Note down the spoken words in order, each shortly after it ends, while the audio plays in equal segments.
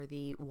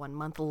The 1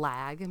 month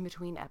lag in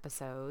between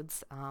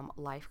episodes.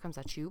 Life comes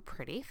at you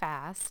pretty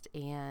fast,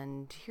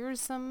 and here's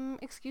some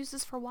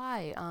excuses for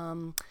why.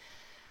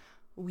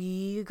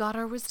 We got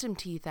our wisdom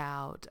teeth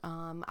out.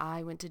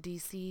 I went to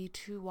DC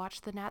to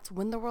watch the Nats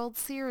win the World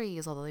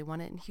Series, although they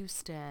won it in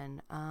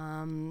Houston.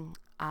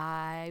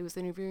 I was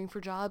interviewing for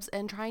jobs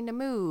and trying to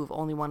move.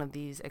 Only one of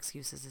these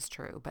excuses is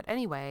true. But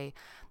anyway,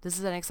 this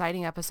is an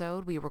exciting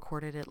episode. We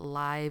recorded it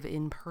live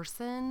in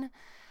person.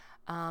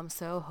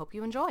 So hope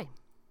you enjoy.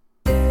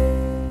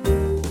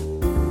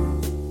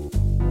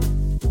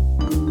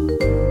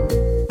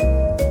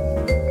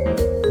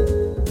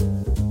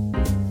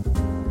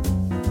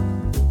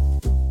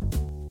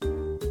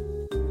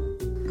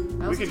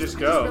 We can just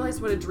go. I just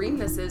realized what a dream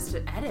this is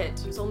to edit.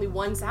 There's only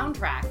one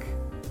soundtrack.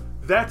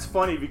 That's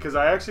funny because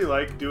I actually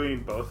like doing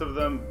both of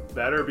them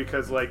better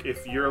because, like,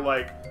 if you're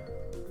like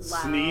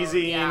Loud,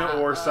 sneezing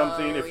or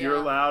something, if you're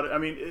loud, I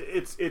mean,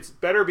 it's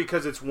better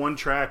because it's one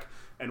track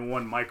and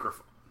one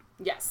microphone.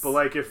 Yes. But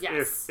like if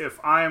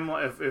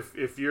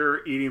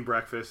you're eating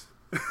breakfast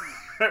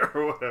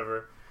or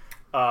whatever,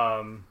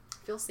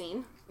 feel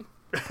seen.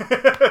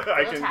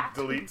 I can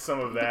delete some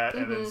of that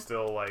and then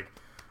still like.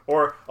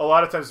 Or a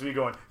lot of times me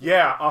going,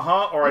 yeah,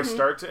 or I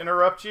start to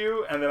interrupt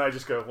you, and then I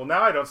just go, well,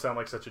 now I don't sound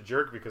like such a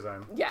jerk because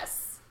I'm...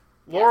 Yes.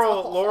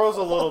 Laurel's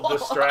a little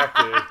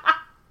distracted.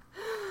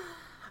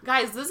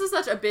 Guys, this is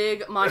such a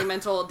big,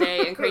 monumental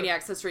day in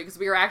Craniac's history because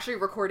we are actually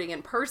recording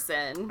in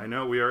person. I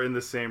know, we are in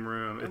the same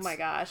room. Oh my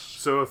gosh.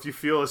 So if you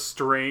feel a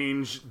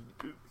strange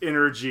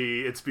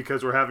energy, it's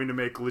because we're having to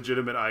make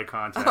legitimate eye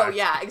contact. Oh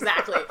yeah,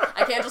 exactly.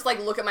 I can't just like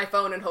look at my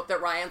phone and hope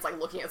that Ryan's like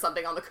looking at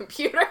something on the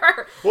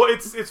computer. Well,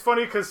 it's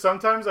funny because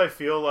sometimes I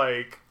feel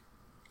like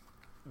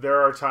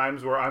there are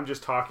times where I'm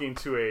just talking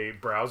to a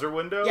browser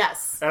window.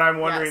 Yes. And I'm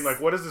wondering,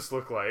 like, what does this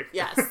look like?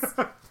 Yes.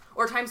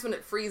 Or times when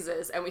it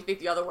freezes and we think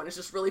the other one is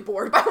just really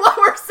bored by what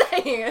we're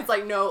saying. It's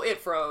like, no, it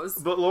froze.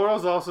 But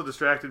Laurel's also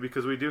distracted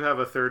because we do have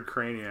a third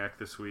Craniac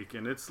this week,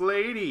 and it's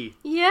Lady.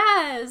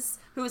 Yes.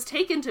 Who was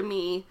taken to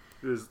me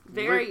now.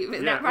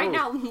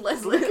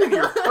 Leslie licking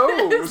your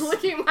toes. is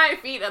licking my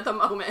feet at the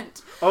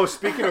moment. Oh,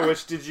 speaking of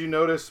which, did you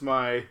notice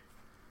my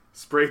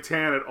spray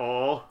tan at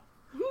all?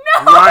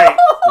 No!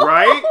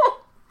 Right?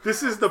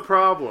 This is the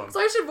problem.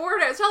 So I should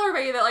tell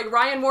everybody that, like,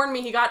 Ryan warned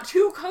me he got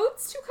two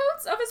coats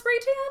of his spray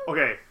tan.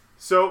 Okay,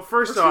 so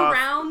first or off, 2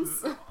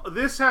 rounds.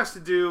 This has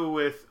to do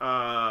with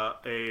a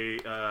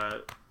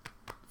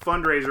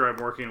fundraiser I'm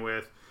working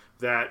with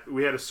that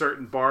we had a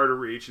certain bar to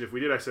reach, and if we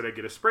did, I said I'd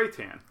get a spray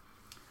tan.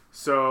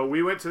 So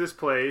we went to this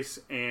place,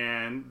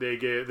 and they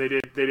did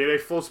a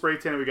full spray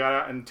tan, and we got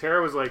out, and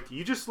Tara was like,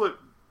 "You just look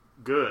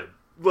good."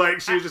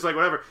 Like, she was just like,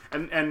 whatever.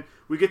 And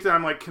we get to,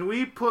 I'm like, can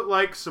we put,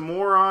 like, some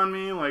more on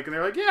me? Like, and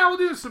they're like, yeah, we'll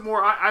do some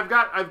more. I've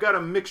got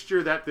a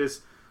mixture that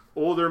this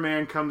older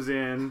man comes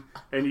in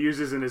and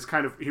uses and is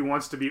kind of, he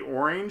wants to be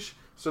orange.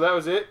 So that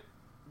was it.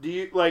 Do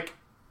you, like,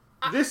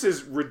 this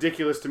is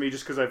ridiculous to me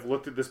just because I've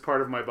looked at this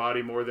part of my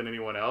body more than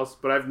anyone else,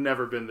 but I've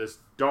never been this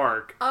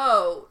dark.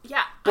 Oh,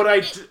 yeah. But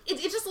it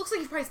just looks like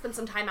you've probably spent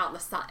some time out in the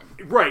sun.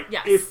 Right.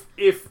 Yes.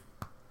 If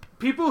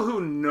people who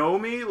know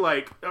me,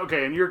 like,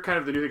 okay, and you're kind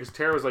of the new thing, because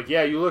Tara was like,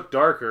 yeah, you look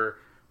darker,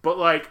 but,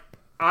 like,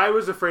 I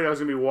was afraid I was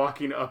going to be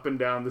walking up and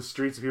down the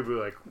streets and people would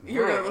be like,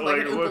 you're going to look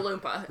like an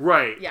Oompa Loompa.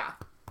 Right. Yeah.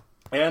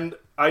 And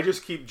I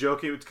just keep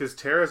joking because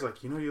Tara's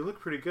like, you look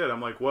pretty good.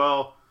 I'm like,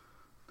 well,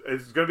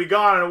 it's going to be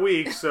gone in a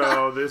week,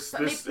 so this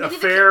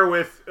affair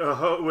with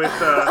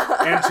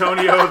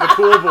Antonio the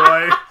pool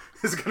boy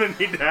is going to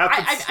need to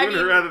happen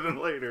sooner rather than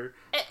later.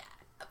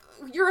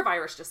 You're of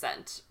Irish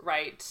descent,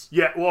 right?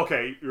 Yeah, well,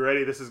 okay, you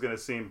ready? This is going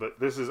to seem, but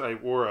this is, I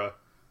wore a...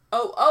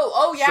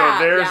 Oh, yeah.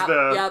 So there's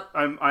Yep.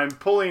 I'm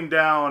pulling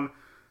down,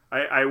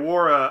 I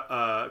wore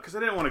a, because I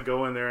didn't want to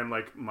go in there in,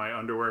 like, my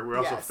underwear. We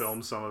also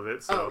filmed some of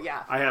it, so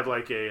I had,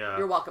 like, a...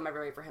 You're welcome,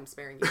 everybody, for him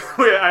sparing you.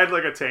 I had,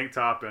 like, a tank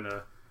top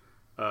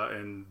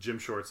and gym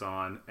shorts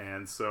on,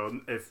 and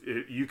so if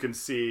you can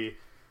see...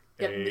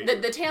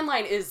 the tan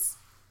line is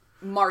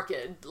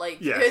marked, like,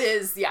 yes. It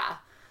is, yeah.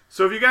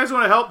 So if you guys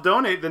want to help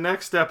donate, the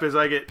next step is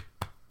I get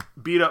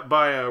beat up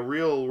by a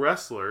real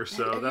wrestler.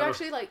 So have you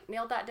actually like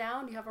nailed that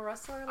down? Do you have a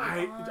wrestler?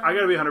 I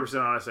gotta be 100%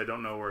 honest. I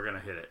don't know where we're gonna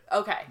hit it.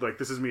 Okay. Like,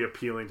 this is me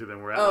appealing to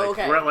them. We're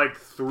at like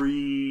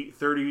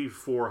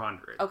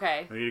 3,400.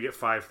 Okay. We need to get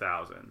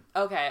 5,000.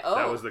 Okay. Oh,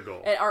 that was the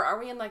goal. And are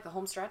we in like the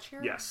home stretch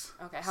here? Yes.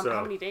 Okay.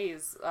 How many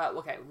days?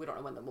 Okay, we don't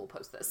know when we'll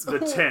post this. The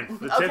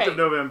 10th. The 10th of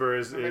November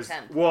is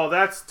 10th. Well,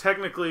 that's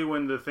technically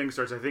when the thing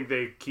starts. I think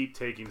they keep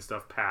taking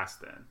stuff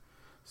past then.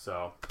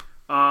 So,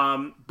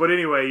 but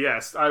anyway,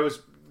 yes,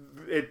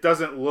 it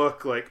doesn't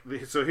look like...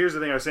 So here's the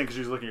thing I was saying, because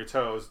you're looking at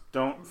your toes.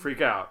 Don't freak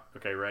out.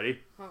 Okay,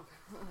 ready?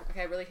 Okay,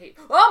 I really hate...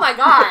 Oh my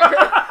god!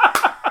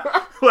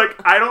 Like,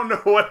 I don't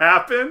know what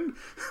happened,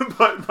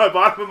 but my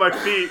bottom of my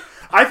feet...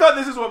 I thought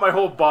this is what my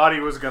whole body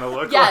was going to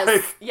look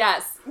like.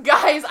 Yes.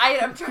 Guys, I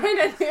am trying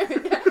to...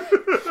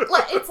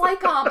 It's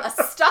like a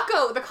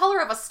stucco... The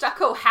color of a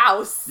stucco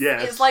house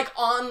is, like,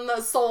 on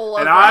the sole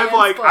of and Ryan's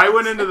I foot.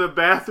 went into the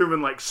bathroom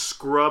and, like,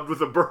 scrubbed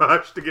with a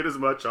brush to get as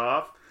much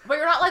off. But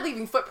you're not like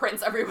leaving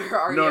footprints everywhere,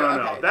 are you? No.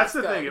 Okay, That's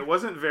the good. thing. It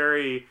wasn't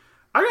very.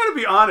 I gotta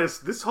be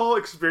honest. This whole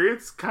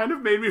experience kind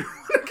of made me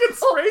want to get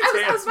spray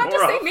tans I was about more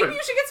to say often. maybe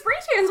you should get spray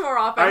tans more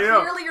often. I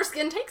know. Clearly, your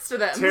skin takes to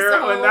them. Tara,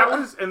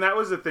 so. and that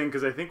was the thing,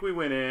 because I think we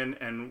went in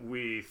and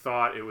we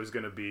thought it was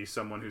going to be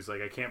someone who's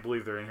like, I can't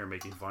believe they're in here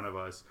making fun of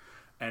us.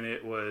 And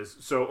it was,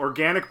 so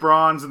Organic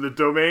Bronze in the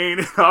Domain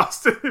in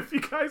Austin, if you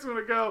guys want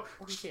to go,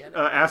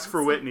 ask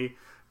for Whitney.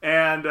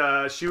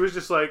 And she was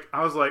just like,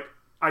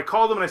 I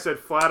called them and I said,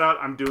 flat out,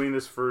 I'm doing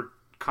this for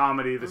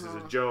comedy. This is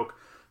a joke.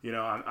 You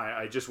know,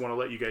 I just want to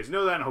let you guys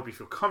know that and hope you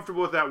feel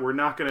comfortable with that. We're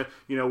not going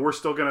to, we're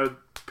still going to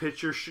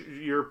pitch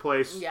your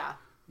place. Yeah.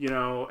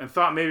 And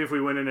thought maybe if we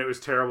went in it was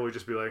terrible, we'd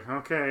just be like,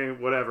 okay,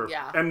 whatever.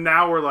 Yeah. And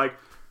now we're like,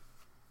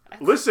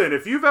 listen,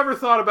 if you've ever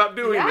thought about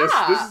doing this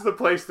is the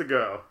place to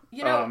go.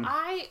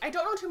 I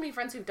don't know too many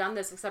friends who've done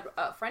this, except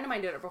a friend of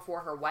mine did it before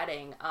her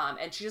wedding,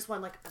 and she just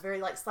wanted like a very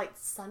like slight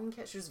sun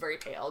kiss. She was very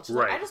pale. She's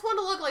like, I just want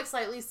to look like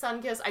slightly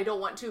sun kissed. I don't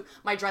want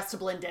my dress to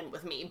blend in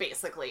with me,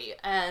 basically.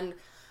 And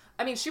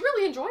I mean, she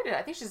really enjoyed it.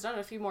 I think she's done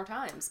it a few more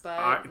times.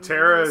 But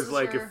Tara is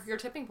like your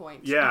tipping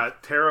point. Yeah,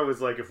 Tara was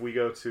like, if we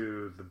go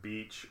to the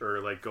beach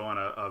or like go on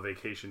a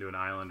vacation to an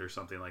island or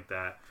something like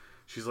that,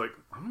 she's like,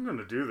 I'm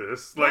gonna do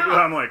this. Like,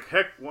 I'm like,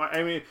 heck, why?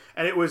 I mean,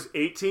 and it was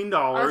 $18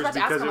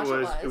 because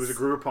it was a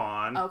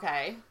Groupon.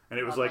 Okay. And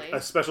it was like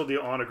a special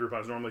deal on a Groupon.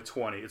 It's normally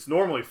 $20. It's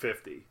normally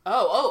 $50.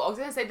 Oh, I was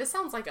gonna say this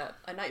sounds like a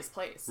nice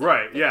place.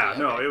 Right? Yeah.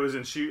 No, it was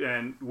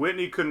and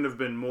Whitney couldn't have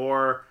been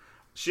more.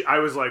 I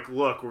was like,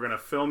 look, we're gonna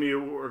film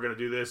you. We're gonna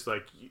do this.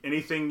 Like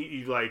anything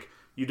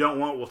you don't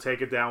want, we'll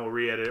take it down. We'll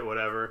re-edit it,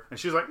 whatever. And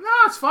she's like, no,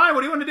 it's fine.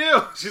 What do you want to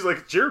do? She's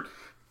like, sure.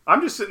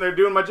 I'm just sitting there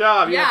doing my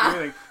job. You don't do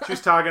anything. She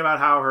was talking about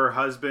how her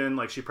husband,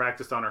 like she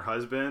practiced on her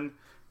husband,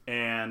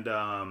 and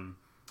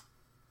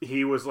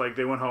he was like,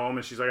 they went home,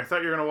 and she's like, I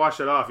thought you were going to wash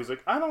it off. He's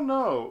like, I don't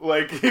know.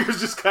 Like, he was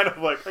just kind of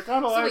like, I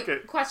kind of like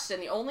it. Question,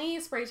 the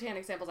only spray tan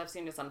examples I've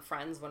seen is on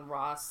Friends when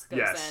Ross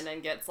goes in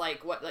and gets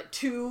like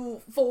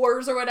 2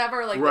 4s or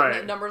whatever, like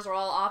the numbers are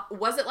all off.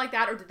 Was it like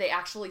that, or did they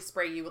actually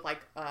spray you with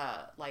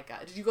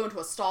did you go into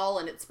a stall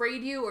and it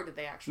sprayed you, or did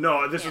they actually?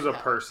 No, this was a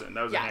person.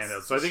 That was a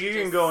handheld. So I think you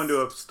can go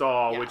into a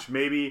stall, which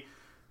maybe...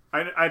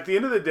 at the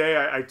end of the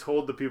day, I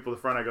told the people at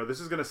the front, I go, this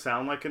is going to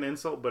sound like an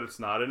insult, but it's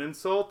not an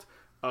insult.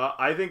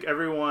 I think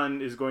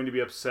everyone is going to be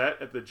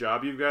upset at the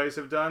job you guys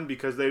have done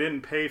because they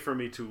didn't pay for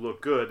me to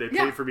look good. They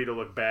paid for me to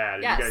look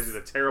bad. And you guys did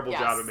a terrible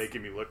job at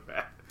making me look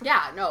bad.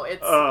 Yeah, no,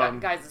 it's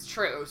guys, it's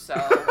true. So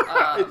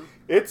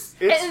it's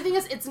and the thing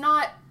is, it's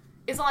not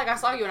like I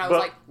saw you and I was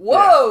like,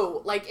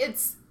 whoa, like it.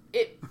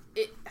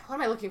 What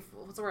am I looking for?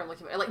 What's the word I'm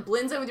looking for? It like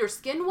blends in with your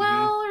skin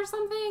well or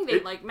something.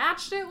 They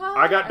matched it well.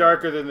 I got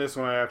darker than this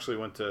when I actually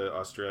went to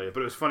Australia,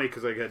 but it was funny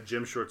because I had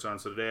gym shorts on.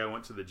 So today I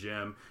went to the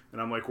gym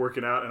and I'm like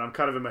working out, and I'm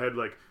kind of in my head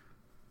like,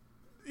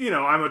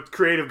 I'm a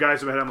creative guy,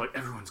 so in my head I'm like,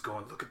 everyone's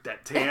going, look at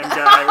that tan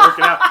guy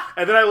working out,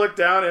 and then I look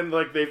down and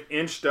like they've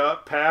inched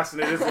up past,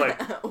 and it is like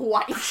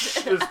white,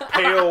 this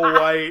pale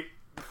white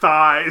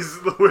thighs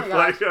with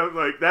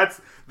like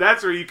that's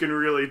where you can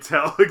really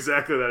tell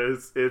exactly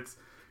that it's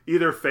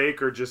either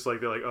fake or just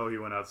like they're like, oh, he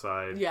went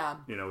outside,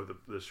 with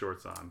the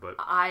shorts on. But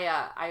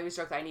I always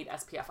joke that I need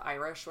SPF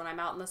Irish when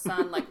I'm out in the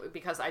sun, like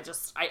because I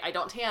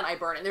don't tan, I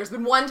burn. And there's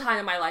been one time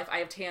in my life I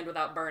have tanned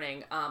without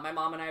burning. My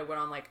mom and I went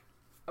on like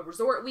a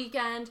resort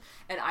weekend,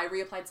 and I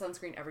reapplied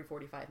sunscreen every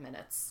 45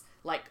 minutes.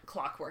 Like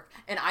clockwork,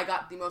 and I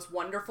got the most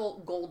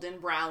wonderful golden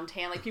brown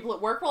tan. Like people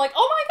at work were like,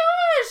 "Oh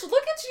my gosh,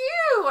 look at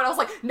you!" And I was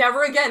like,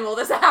 "Never again will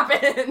this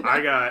happen."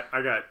 I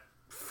got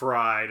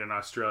fried in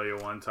Australia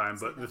one time,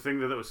 but the thing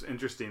that was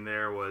interesting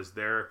there was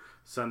their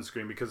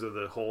sunscreen, because of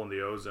the hole in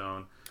the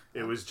ozone.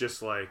 It was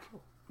just like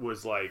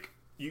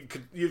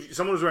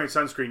someone was wearing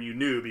sunscreen, you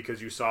knew because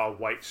you saw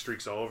white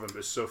streaks all over them. It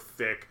was so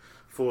thick,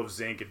 full of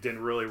zinc, it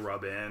didn't really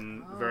rub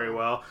in very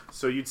well.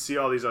 So you'd see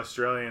all these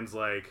Australians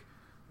like,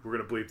 we're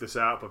gonna bleep this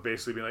out, but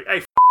basically be like,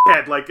 hey,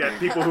 head, like at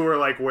people who were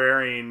like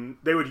wearing,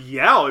 they would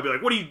yell, they'd be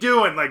like, what are you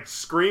doing? Like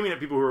screaming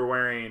at people who were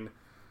wearing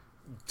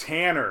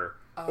tanner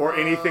or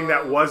anything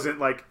that wasn't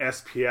like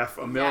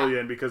SPF a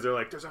million, because they're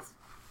like, there's a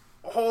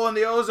hole in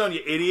the ozone,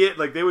 you idiot.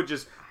 Like they would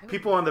just,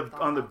 people on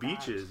the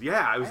beaches. That.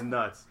 Yeah, it was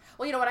nuts.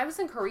 Well, when I was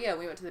in Korea,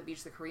 we went to the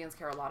beach. The Koreans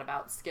care a lot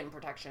about skin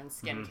protection,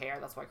 skin care.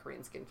 That's why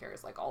Korean skincare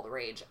is like all the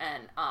rage.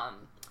 And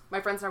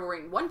my friends and I were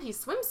wearing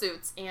one-piece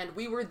swimsuits, and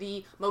we were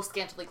the most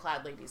scantily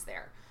clad ladies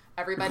there.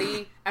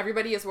 Everybody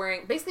is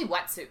wearing basically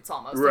wetsuits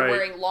almost. Right. They're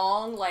wearing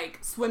long, like,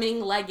 swimming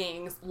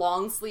leggings,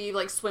 long sleeve,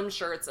 like, swim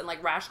shirts and,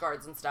 like, rash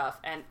guards and stuff,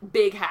 and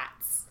big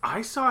hats.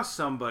 I saw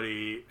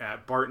somebody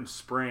at Barton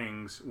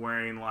Springs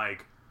wearing,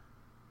 like,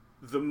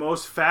 the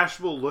most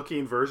fashionable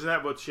looking version of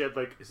that, but she had,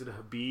 like, is it a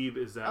Habib?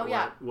 Is that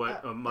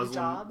what a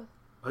Muslim?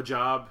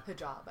 Hijab,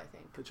 I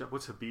think. Hijab.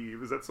 What's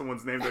Habib? Is that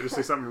someone's name? Did I just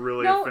say something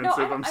really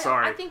offensive? I'm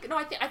sorry. I think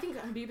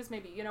Habib is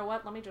maybe. You know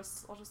what? I'll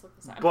just look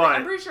this up. But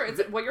I'm pretty sure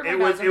it's what you're. It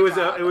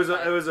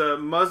was a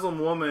Muslim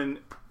woman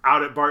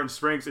out at Barton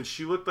Springs, and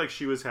she looked like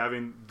she was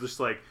having just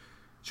like,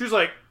 she was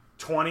like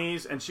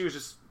 20s, and she was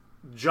just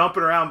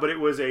jumping around, but it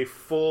was a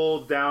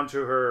full down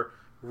to her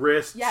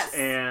wrists Yes.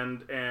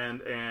 and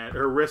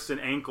her wrists and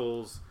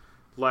ankles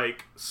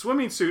like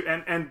swimming suit.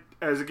 And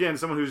as again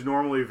someone who's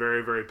normally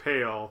very, very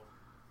pale,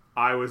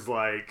 I was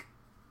like,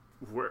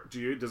 where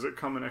does it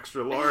come in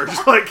extra large?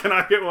 Like, can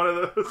I get one of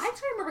those? I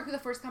actually remember who the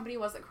first company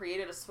was that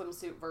created a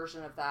swimsuit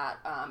version of that,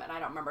 and I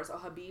don't remember. So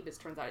Habib, it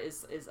turns out,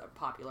 is a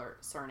popular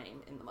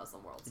surname in the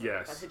Muslim world. So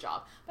yes, that's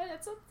hijab, but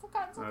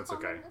it's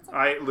okay.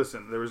 I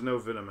listen. There was no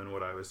venom in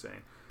what I was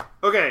saying.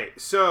 Okay,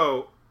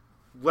 so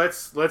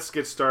let's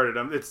get started.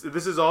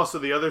 This is also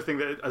the other thing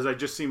that, as I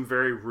just seem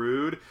very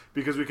rude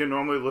because we can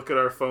normally look at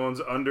our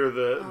phones under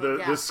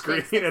the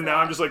screen, and now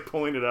I'm just like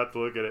pulling it out to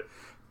look at it.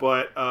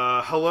 But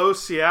hello,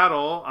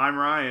 Seattle. I'm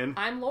Ryan.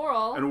 I'm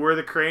Laurel. And we're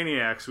the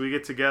Craniacs. We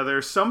get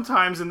together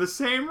sometimes in the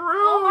same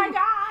room. Oh my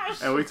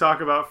gosh! And we talk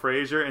about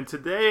Frasier. And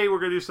today we're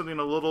going to do something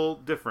a little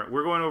different.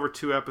 We're going over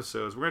 2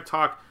 episodes. We're going to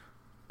talk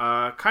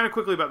kind of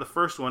quickly about the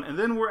first one. And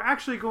then we're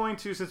actually going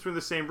to, since we're in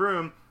the same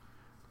room,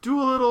 do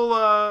a little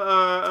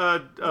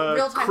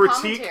real-time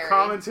critique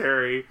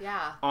commentary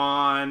yeah.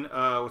 on,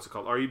 what's it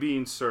called? Are You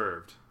Being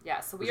Served? Yeah,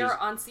 so we are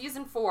on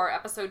Season 4,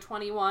 Episode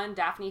 21,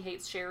 Daphne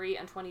Hates Sherry,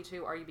 and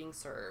 22, Are You Being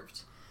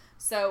Served?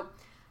 So,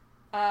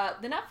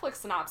 the Netflix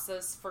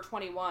synopsis for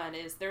 21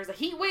 is, there's a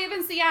heat wave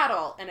in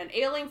Seattle, and an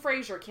ailing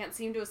Frasier can't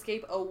seem to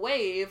escape a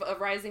wave of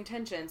rising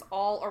tensions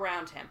all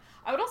around him.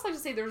 I would also like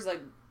to say there's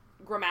a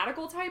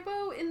grammatical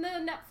typo in the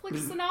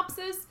Netflix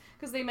synopsis,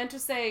 because they meant to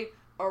say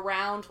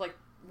around, like,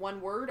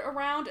 one word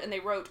around, and they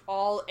wrote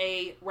all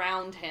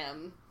around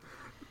him.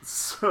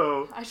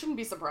 So I shouldn't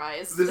be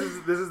surprised. This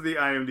is the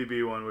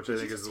IMDb one, which I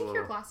think is a little. Did you take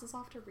your glasses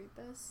off to read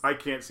this? I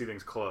can't see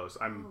things close.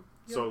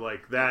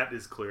 That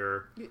is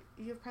clear. You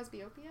have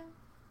presbyopia?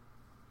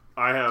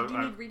 I have. Do you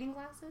need reading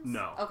glasses?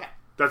 No. Okay.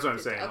 That's what I'm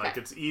saying. Okay. Like,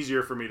 it's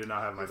easier for me to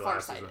not have my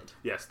glasses. Farsighted.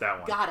 Yes, that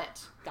one. Got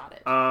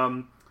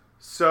it.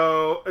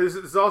 So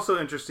it's also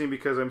interesting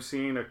because I'm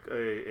seeing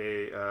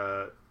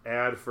a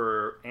ad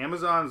for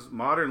Amazon's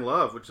Modern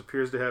Love, which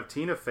appears to have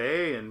Tina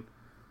Fey and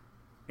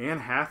Anne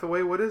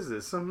Hathaway. What is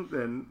this?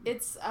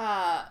 It's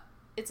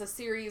a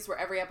series where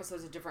every episode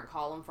is a different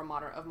column from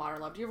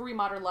Modern Love. Do you ever read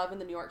Modern Love in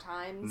the New York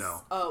Times?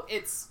 No. Oh,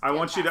 it's. I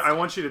want you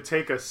to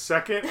take a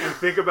second and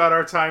think about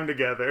our time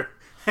together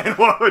and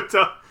what would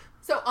tell.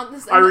 So on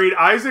this, I read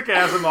Isaac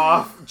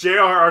Asimov,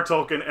 J.R.R.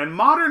 Tolkien, and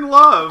Modern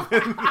Love in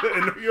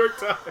the New York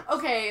Times.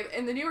 Okay,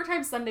 in the New York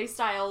Times Sunday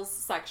Styles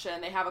section,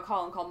 they have a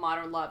column called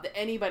Modern Love that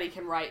anybody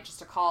can write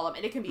just a column,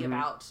 and it can be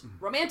about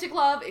romantic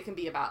love, it can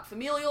be about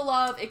familial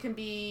love, it can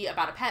be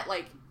about a pet,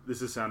 like...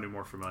 This is sounding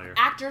more familiar.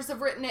 Actors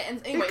have written it,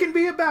 and anyway... It can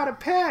be about a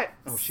pet!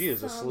 Oh, she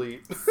is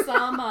asleep.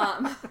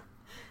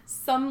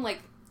 Some, like...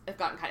 have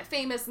gotten kind of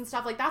famous and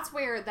stuff. Like, that's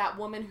where that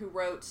woman who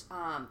wrote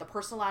the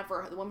personal ad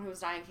for the woman who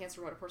was dying of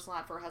cancer wrote a personal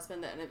ad for her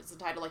husband, and it was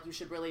entitled, like, you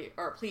should really,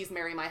 or please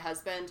marry my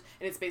husband,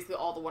 and it's basically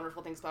all the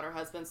wonderful things about her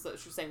husband. So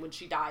she was saying when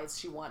she dies,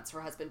 she wants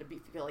her husband to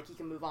feel like he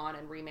can move on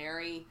and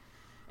remarry,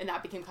 and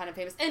that became kind of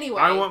famous.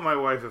 Anyway. I want my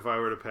wife, if I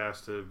were to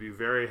pass, to be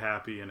very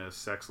happy in a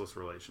sexless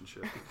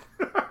relationship.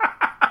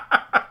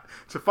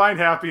 To find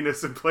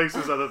happiness in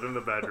places other than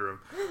the bedroom.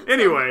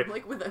 Anyway,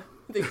 like with the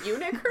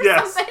eunuch or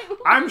yes, something.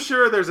 I'm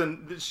sure there's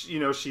she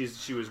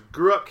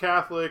grew up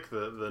Catholic.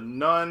 The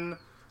nun,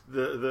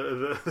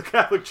 the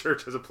Catholic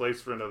Church has a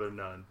place for another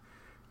nun.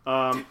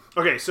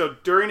 Okay, so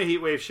during a heat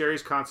wave,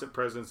 Sherry's constant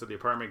presence at the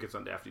apartment gets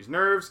on Daphne's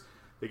nerves.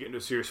 They get into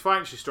a serious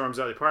fight. She storms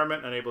out of the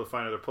apartment, unable to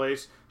find another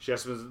place. She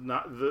has to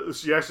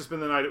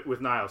spend the night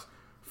with Niles.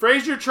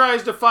 Frasier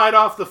tries to fight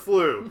off the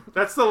flu.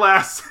 That's the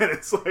last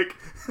sentence. Like,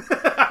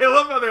 I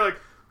love how they're like,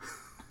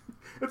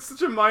 it's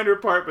such a minor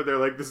part, but they're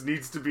like, this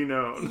needs to be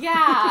known.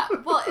 Yeah.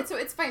 Well,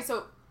 it's funny.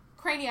 So,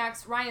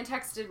 Craniacs, Ryan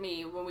texted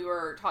me when we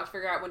were talking to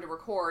figure out when to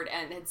record,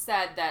 and had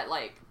said that,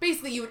 like,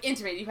 basically you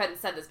hadn't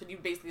said this, but you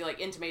basically, like,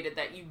 intimated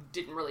that you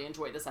didn't really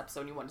enjoy this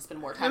episode and you wanted to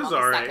spend more time on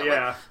the second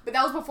one. But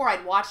that was before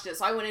I'd watched it,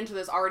 so I went into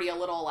this already a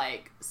little,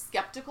 like,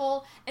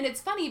 skeptical. And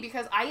it's funny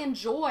because I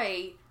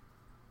enjoy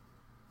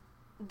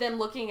them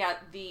looking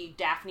at the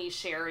Daphne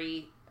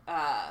Sherry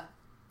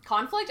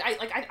conflict.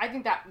 I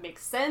think that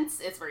makes sense.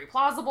 It's very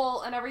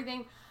plausible and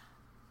everything.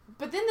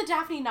 But then the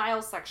Daphne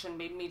Niles section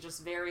made me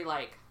just very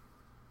like.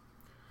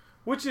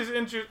 Which is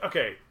interesting.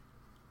 Okay,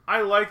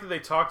 I like that they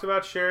talked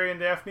about Sherry and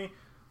Daphne.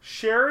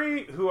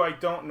 Sherry, who I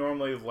don't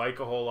normally like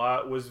a whole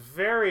lot, was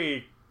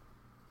very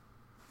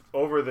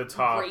over the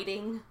top,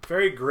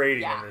 very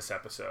grating in this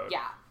episode.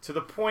 Yeah. To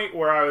the point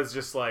where I was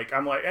just like,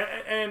 I'm like,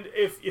 and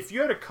if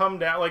you had to come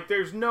down, like,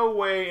 there's no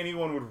way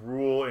anyone would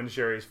rule in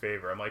Sherry's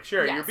favor. I'm like,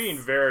 Sherry, you're being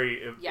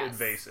very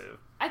invasive.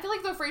 I feel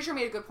like, though, Frasier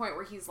made a good point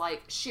where he's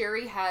like,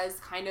 Sherry has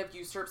kind of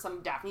usurped some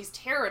of Daphne's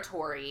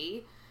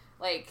territory.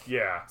 Like,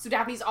 yeah. So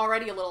Daphne's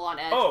already a little on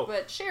edge,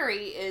 but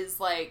Sherry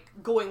is, like,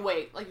 going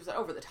like you said,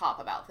 over the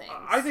top about things.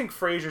 I think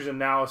Frasier's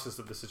analysis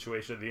of the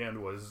situation at the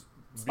end was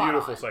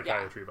beautiful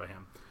psychiatry by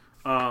him.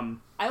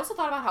 I also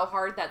thought about how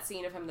hard that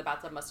scene of him in the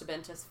bathtub must have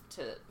been to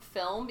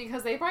film,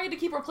 because they probably had to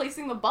keep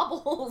replacing the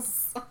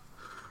bubbles.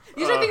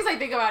 These are things I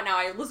think about now.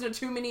 I listen to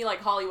too many like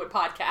Hollywood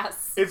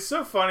podcasts. It's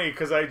so funny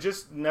because I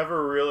just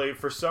never really,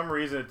 for some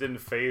reason, it didn't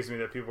faze me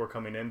that people were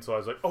coming in. So I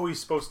was like, oh, he's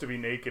supposed to be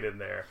naked in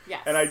there.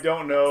 Yes. And I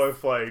don't know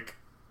if like,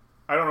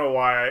 I don't know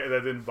why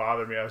that didn't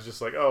bother me. I was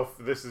just like, oh,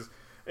 this is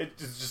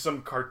it's just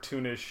some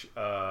cartoonish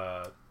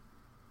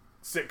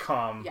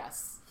sitcom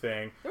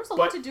thing. There was a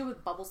lot to do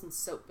with bubbles and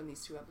soap in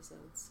these 2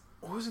 episodes.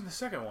 What was in the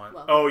second one?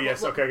 Well, oh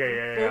yes, okay,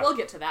 yeah. We'll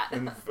get to that.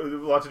 And a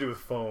lot to do with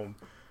foam.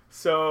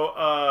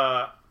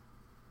 So,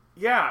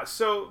 yeah.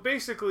 So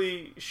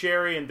basically,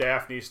 Sherry and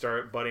Daphne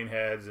start butting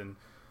heads, and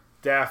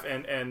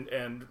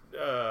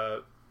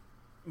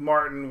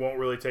Martin won't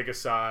really take a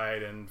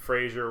side, and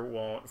Frasier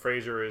won't.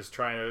 Frasier is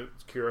trying to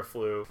cure a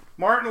flu.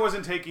 Martin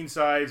wasn't taking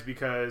sides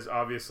because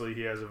obviously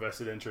he has a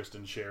vested interest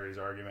in Sherry's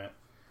argument.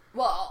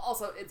 Well,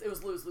 also, it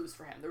was lose-lose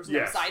for him. There was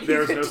no side he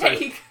there was could no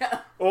take.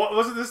 Well,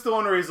 wasn't this the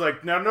one where he's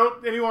like, now,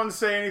 don't anyone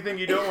say anything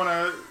you don't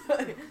want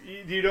to...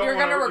 You're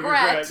going to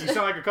regret. You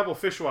sound like a couple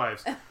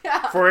fishwives.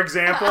 Yeah. For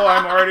example,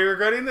 I'm already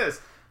regretting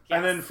this. Yes.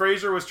 And then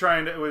Frasier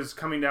was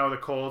coming down with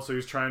a cold, so he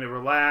was trying to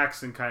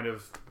relax and kind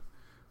of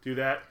do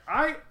that.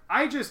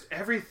 I just,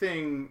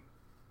 everything...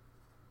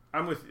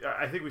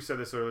 I think we said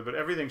this earlier, but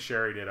everything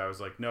Sherry did, I was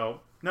like,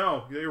 no,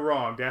 you're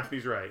wrong.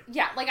 Daphne's right.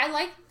 Yeah, like, I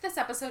like this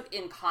episode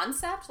in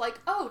concept. Like,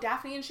 oh,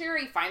 Daphne and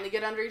Sherry finally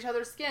get under each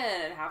other's skin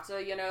and have to,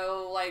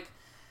 like,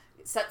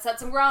 set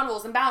some ground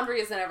rules and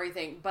boundaries and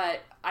everything.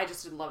 But I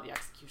just didn't love the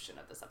execution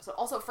of this episode.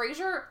 Also,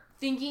 Frasier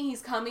thinking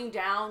he's coming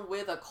down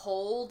with a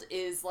cold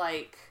is,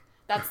 like...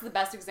 That's the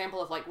best example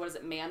of, like, what is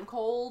it, man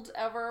cold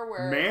ever?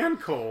 Where man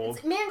cold?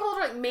 It's man cold or,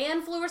 like,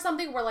 man flu or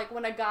something, where, like,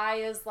 when a guy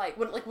is, like,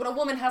 when a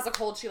woman has a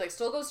cold, she, like,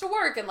 still goes to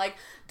work and, like,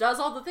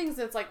 does all the things.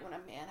 And it's like, when a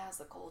man has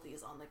a cold,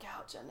 he's on the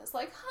couch and it's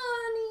like,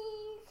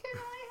 honey,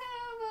 can I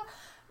have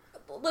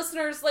a...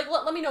 Listeners, like,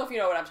 let me know if you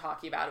know what I'm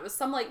talking about. It was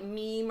some, like,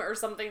 meme or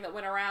something that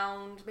went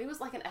around. Maybe it was,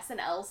 like, an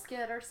SNL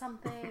skit or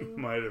something.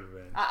 Might have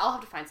been. I'll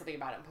have to find something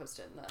about it and post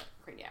it in the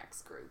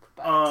Craniacs group.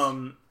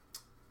 But...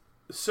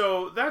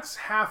 So that's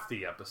half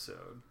the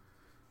episode.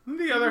 And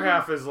the other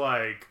half is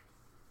like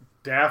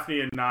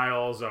Daphne and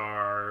Niles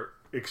are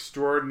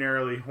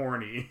extraordinarily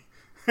horny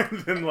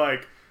and then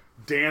like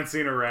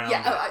dancing around.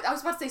 Yeah, I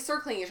was about to say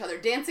circling each other.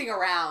 Dancing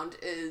around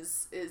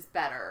is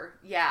better.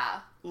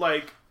 Yeah.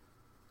 Like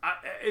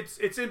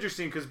it's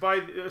interesting because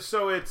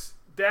it's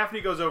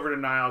Daphne goes over to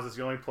Niles. It's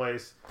the only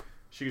place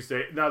she can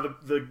stay. Now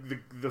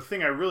the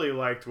thing I really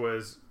liked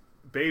was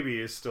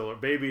Baby the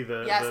Baby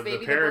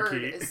parakeet the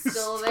bird is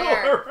still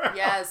there. Around.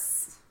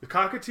 Yes. The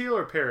cockatiel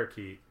or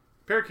parakeet?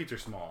 Parakeets are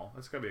small.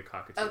 That's gotta be a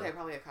cockatiel. Okay,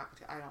 probably a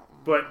cockatiel. I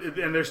don't. But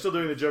and they're still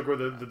doing the joke where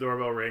the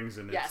doorbell rings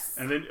and yes.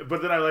 And then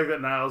I like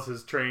that Niles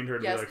has trained her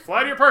to be like,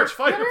 fly to your perch,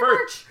 fly to your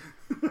perch.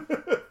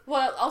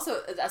 Well,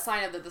 also a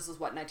sign of that this was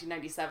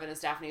 1997 is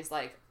Daphne's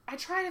like, I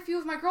tried a few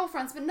of my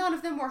girlfriends, but none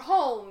of them were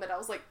home. And I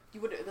was like,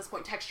 you would at this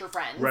point text your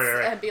friends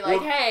and be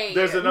like, hey.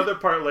 There's another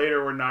part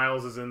later where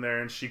Niles is in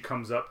there and she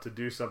comes up to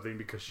do something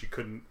because she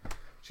couldn't.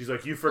 She's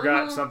like, you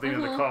forgot something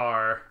in the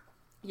car.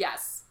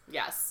 Yes.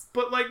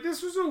 But like,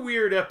 this was a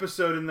weird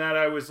episode in that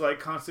I was like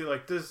constantly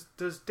like, does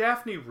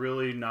Daphne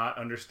really not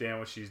understand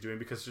what she's doing?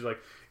 Because she's like,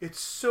 it's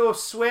so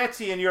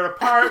sweaty in your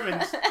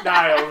apartment,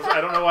 Niles. I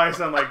don't know why I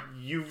sound like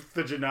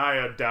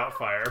Euphegenia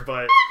Doubtfire,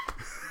 but.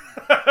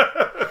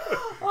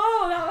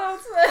 Oh,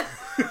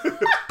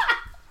 that's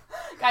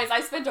Guys,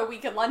 I spent a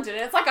week in London,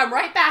 and it's like I'm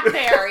right back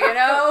there, you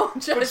know?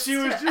 But she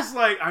was just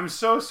like, I'm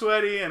so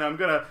sweaty, and I'm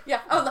gonna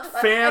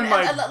fan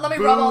my let me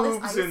rub all this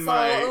boobs ice and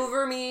all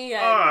over me.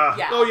 And,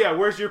 Oh, yeah,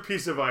 where's your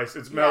piece of ice?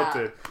 It's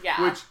melted.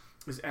 Yeah. Which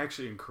is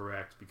actually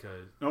incorrect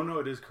because... No,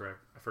 it is correct.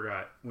 I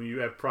forgot. When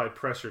you add probably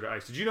pressure to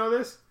ice. Did you know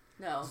this?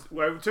 No.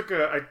 I took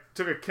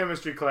a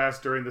chemistry class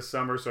during the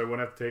summer, so I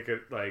wouldn't have to take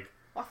it, like...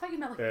 Well, I thought you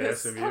meant, like,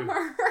 this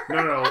summer.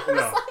 No.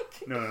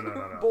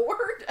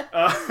 Bored?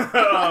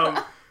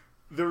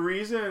 The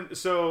reason,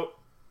 so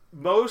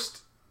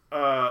most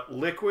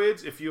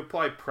liquids, if you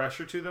apply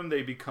pressure to them,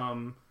 they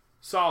become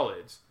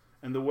solids.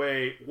 And the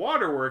way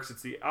water works,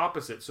 it's the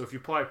opposite. So if you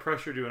apply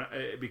pressure to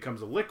it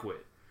becomes a liquid.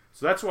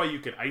 So that's why you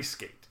can ice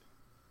skate.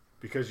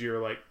 Because you're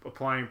like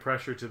applying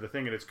pressure to the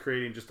thing and it's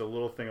creating just a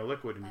little thing of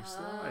liquid and you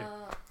slide.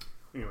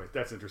 Anyway,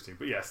 that's interesting.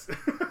 But yes.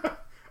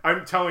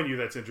 I'm telling you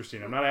that's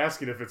interesting. I'm not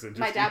asking if it's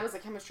interesting. My dad was a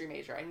chemistry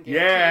major. I can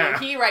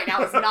guarantee you. He right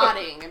now is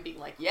nodding and being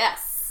like,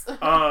 yes.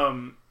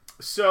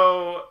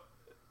 So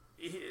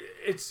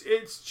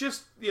it's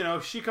just,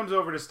 she comes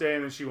over to stay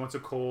and then she wants a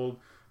cold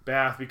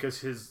bath because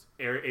his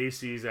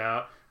AC's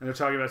out and they're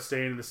talking about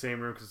staying in the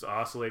same room because it's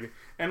oscillating.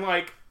 And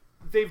like,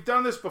 they've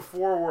done this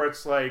before where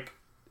it's like,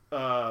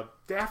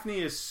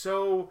 Daphne is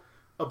so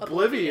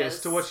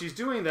oblivious to what she's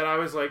doing that I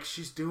was like,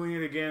 she's doing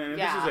it again. And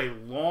this is a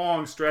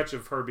long stretch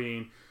of her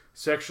being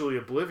sexually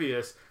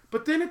oblivious.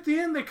 But then at the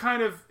end, they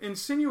kind of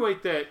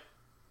insinuate that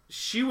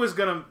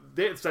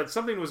that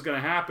something was gonna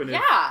happen if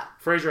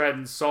Frasier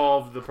hadn't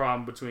solved the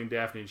problem between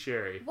Daphne and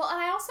Sherry. Well, and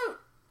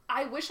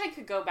I wish I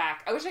could go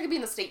back. I wish I could be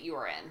in the state you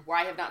were in, where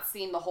I have not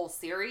seen the whole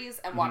series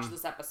and watched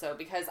this episode,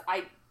 because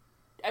I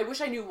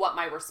wish I knew what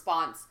my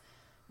response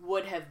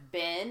would have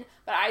been.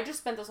 But I just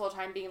spent this whole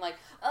time being like,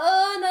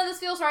 oh, none of this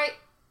feels right.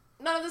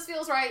 None of this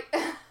feels right.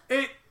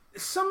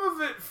 Some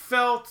of it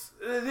felt...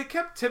 they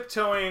kept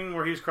tiptoeing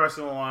where he was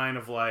crossing the line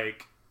of,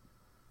 like,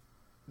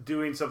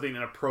 doing something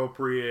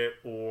inappropriate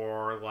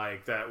or,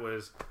 like, that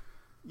was...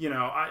 You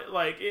know,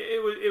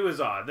 it was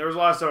odd. There was a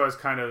lot of stuff I was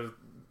kind of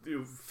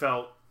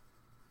felt...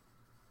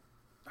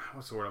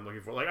 What's the word I'm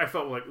looking for? Like, I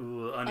felt like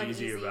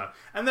uneasy about.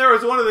 And there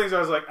was one of the things I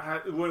was like,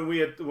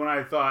 when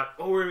I thought,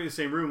 oh, we're in the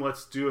same room,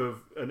 let's do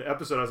an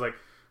episode. I was like,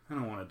 I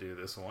don't want to do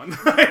this one.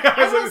 I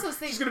was like, it's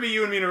just gonna be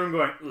you and me in a room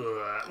going,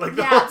 ugh, like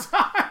the whole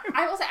time.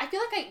 I will say, I feel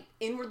like I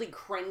inwardly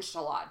cringed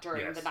a lot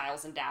during the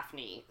Niles and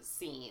Daphne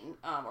scene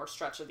or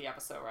stretch of the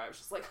episode where I was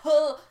just like,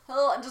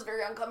 I'm just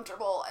very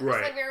uncomfortable. I'm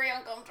just like very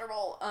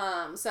uncomfortable.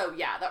 So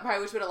yeah, that probably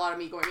would have been a lot of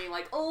me being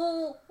like,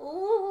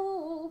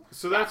 oh.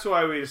 So that's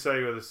why we decided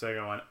to go with the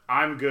second one.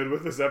 I'm good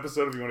with this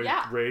episode if you want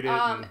to rate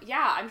it.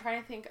 Yeah, I'm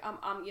trying to think.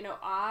 You know,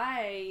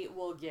 I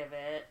will give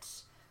it,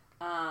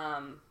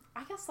 I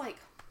guess like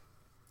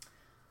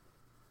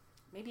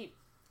maybe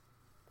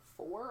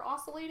 4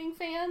 oscillating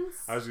fans.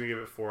 I was gonna give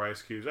it 4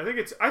 ice cubes. I think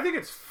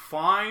it's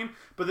fine,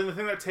 but then the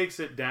thing that takes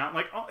it down,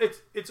 like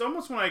it's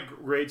almost when I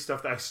grade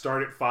stuff that I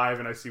start at 5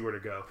 and I see where to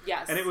go.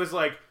 Yes. And it was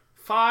like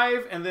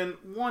 5 and then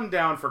 1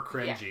 down for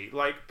cringy,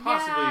 like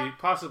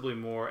possibly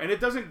more, and it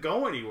doesn't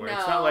go anywhere. No.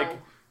 It's not like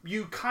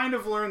you kind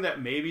of learn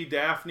that maybe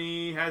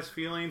Daphne has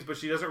feelings, but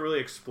she doesn't really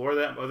explore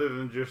that other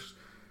than just.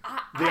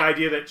 The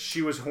idea that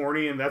she was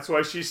horny and that's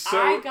why she's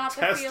so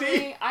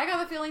testy. I got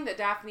the feeling that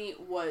Daphne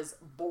was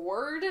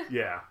bored.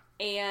 Yeah.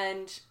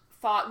 And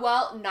thought,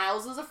 well,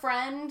 Niles is a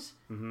friend,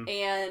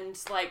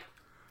 and like,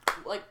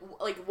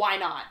 why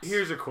not?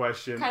 Here's a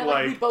question. Kind of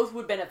like we both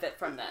would benefit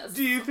from this.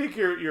 Do you think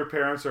your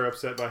parents are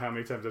upset by how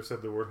many times I've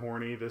said the word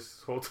horny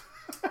this whole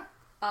time?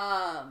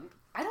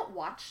 I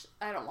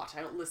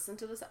don't listen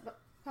to this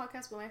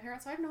podcast with my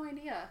parents. So I have no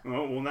idea.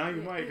 Oh, well, now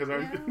you might, because I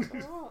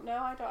don't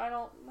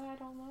know.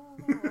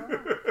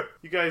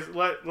 You guys,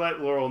 let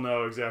Laurel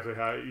know exactly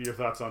how your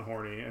thoughts on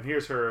horny, and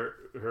here's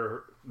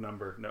her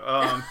number.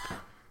 No,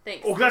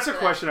 Thanks. Oh, that's a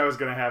question I was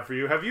gonna have for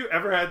you. Have you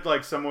ever had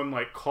like someone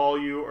like call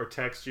you or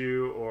text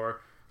you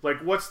or like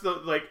what's the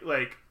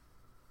like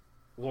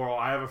Laurel?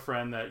 I have a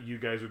friend that you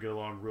guys would get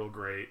along real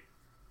great.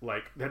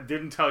 Like that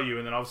didn't tell you,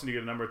 and then all of a sudden you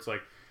get a number. It's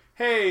like,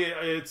 hey,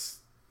 it's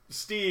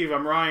Steve.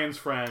 I'm Ryan's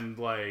friend.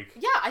 Like,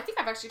 yeah, I think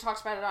I've actually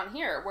talked about it on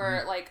here,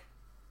 where like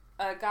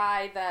a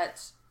guy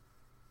that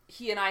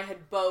he and I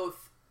had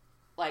both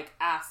like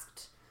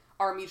asked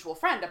our mutual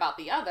friend about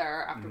the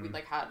other after we'd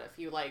like had a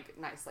few like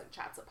nice like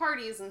chats at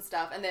parties and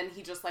stuff, and then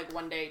he just like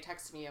one day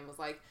texted me and was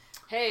like,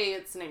 hey,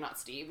 it's not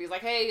Steve. He's like,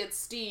 hey, it's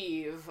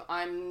Steve.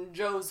 I'm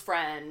Joe's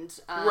friend.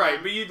 Right,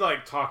 but you'd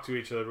like talk to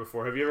each other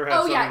before. Have you ever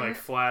had someone like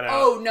flat out?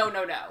 Oh no,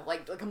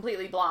 like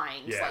completely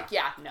blind. Yeah. Like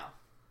no.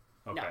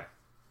 Okay.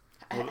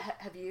 No. Well,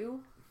 have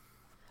you?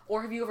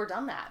 Or have you ever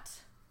done that?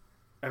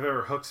 I've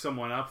ever hooked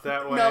someone up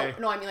that way?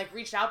 No. I mean like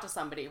reached out to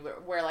somebody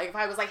where like if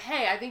I was like,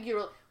 hey, I think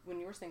you when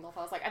you were single, if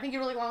I was like, I think you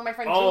really belong with my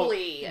friend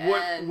Julie.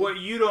 What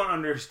you don't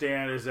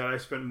understand is that I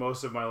spent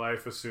most of my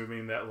life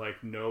assuming that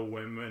like no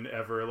women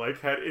ever like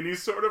had any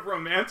sort of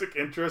romantic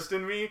interest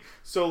in me.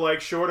 So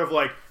like short of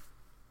like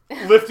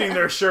lifting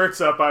their shirts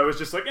up, I was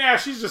just like, yeah,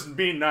 she's just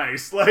being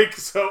nice. Like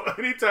so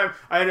anytime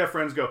I'd have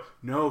friends go,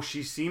 no,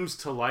 she seems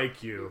to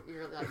like you.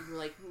 You're like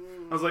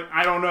I was like,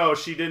 I don't know,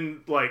 she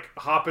didn't like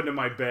hop into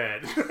my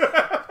bed.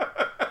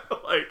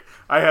 Like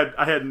I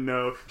had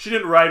no. She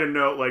didn't write a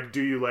note like,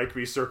 "Do you like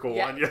me?" Circle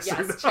 1, yes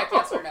or no. Check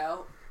yes or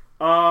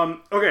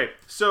no. Okay,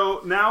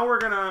 so now we're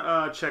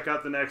gonna check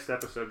out the next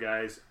episode,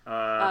 guys.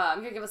 I'm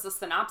gonna give us a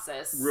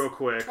synopsis real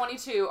quick.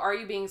 22. Are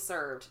you being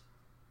served?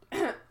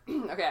 Okay,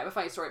 I have a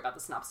funny story about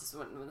the synopsis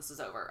when this is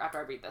over. After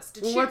I read this,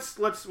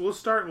 we'll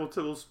start. And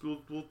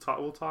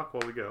we'll talk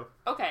while we go.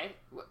 Okay,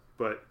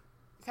 but.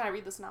 Can I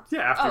read the synopsis?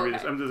 Yeah, after read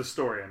this. Under the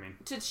story, I mean.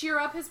 To cheer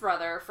up his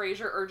brother,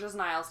 Frasier urges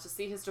Niles to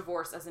see his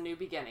divorce as a new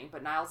beginning,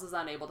 but Niles is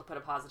unable to put a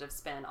positive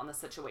spin on the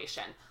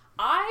situation.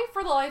 I,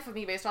 for the life of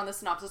me, based on this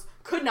synopsis,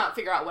 could not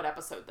figure out what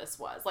episode this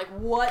was. Like,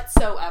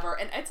 whatsoever.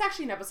 And it's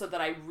actually an episode that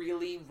I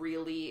really,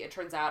 really, it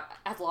turns out,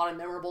 has a lot of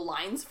memorable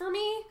lines for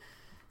me.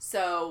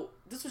 So,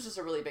 this was just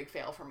a really big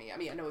fail for me. I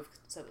mean, I know we've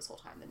said this whole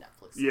time, the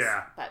Netflix.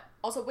 Yeah. But,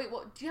 also, wait,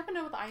 do you happen to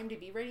know what the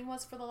IMDb rating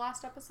was for the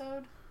last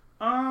episode?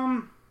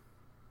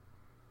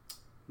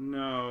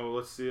 No,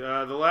 let's see.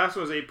 The last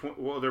one was 8.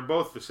 Well, they're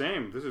both the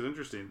same. This is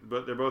interesting,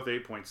 but they're both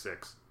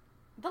 8.6.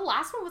 The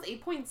last one was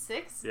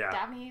 8.6? Yeah.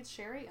 Daphne Hates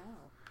Sherry? Oh.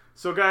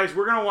 So, guys,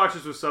 we're going to watch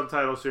this with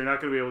subtitles, so you're not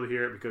going to be able to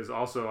hear it, because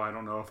also I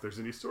don't know if there's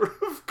any sort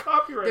of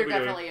copyright. There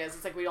definitely is.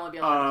 It's like we'd only be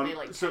able to play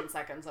like 10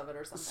 seconds of it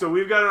or something. So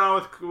we've got it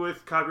on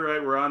with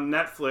copyright. We're on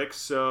Netflix,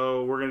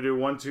 so we're going to do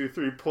 1, 2,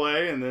 3,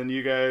 play, and then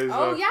you guys...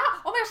 Oh, yeah.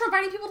 Oh, my gosh, we're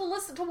inviting people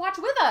to watch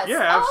with us.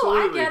 Yeah,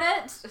 absolutely. Oh, I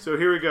get it. So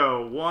here we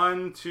go.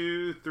 1,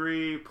 2,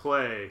 3,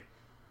 play.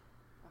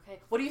 Okay.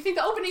 What do you think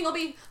the opening will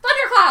be?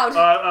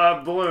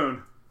 Thundercloud!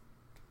 Balloon.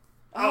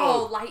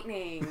 Oh,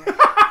 lightning.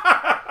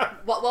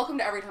 welcome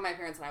to every time my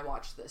parents and I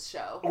watch this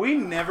show. We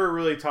never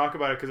really talk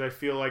about it because I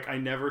feel like I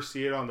never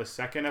see it on the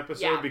second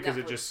episode because Netflix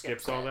it just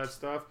skips all that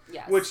stuff.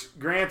 Yes. Which,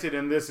 granted,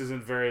 in this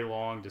isn't very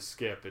long to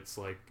skip. It's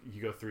like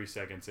you go 3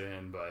 seconds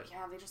in, but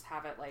yeah, they just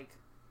have it like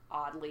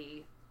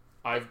oddly.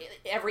 I've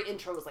every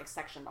intro is like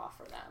sectioned off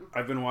for them.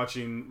 I've been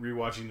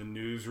rewatching The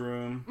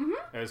Newsroom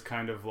as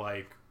kind of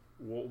like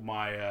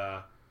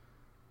my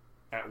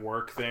at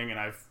work thing, and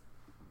I've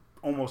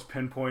almost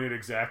pinpointed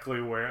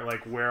exactly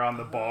where on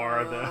the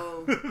bar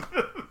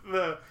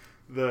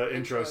the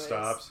intro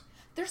stops.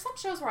 There's some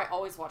shows where I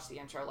always watch the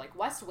intro, like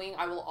West Wing.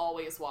 I will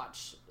always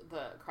watch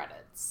the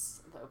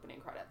opening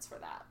credits for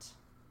that.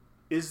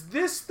 Is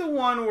this the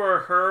one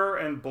where her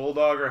and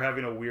Bulldog are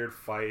having a weird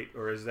fight,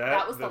 or is that...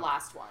 That was the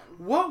last one.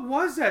 What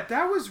was that?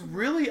 That was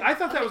really... I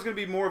thought that was going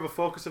to be more of a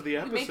focus of the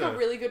episode. You make a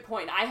really good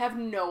point. I have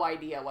no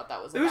idea what that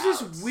was about. It was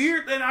just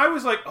weird, and I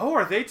was like, oh,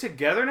 are they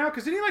together now?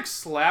 Because didn't he, like,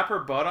 slap her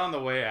butt on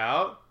the way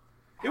out?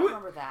 I don't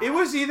remember that. It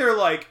was either,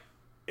 like,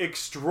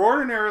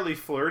 extraordinarily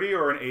flirty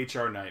or an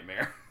HR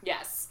nightmare.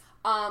 Yes.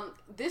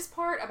 This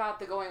part about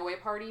the going away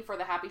party for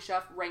the Happy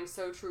Chef rang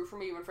so true for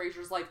me when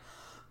Frasier's like,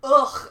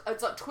 ugh,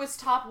 it's a twist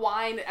top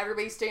wine and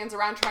everybody stands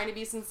around trying to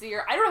be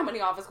sincere. I don't know how many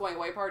office going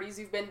away parties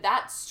you've been.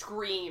 That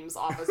screams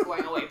office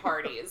going away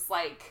parties.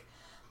 Like,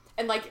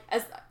 and like,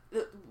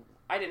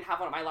 I didn't have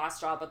one at my last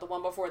job, but the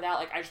one before that,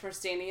 like, I just remember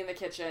standing in the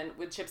kitchen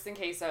with chips and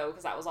queso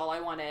because that was all I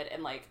wanted,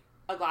 and like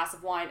a glass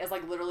of wine as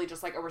like literally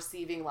just like a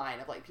receiving line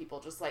of like people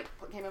just like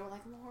came in and were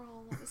like,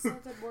 Laurel, it was so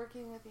good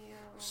working with you.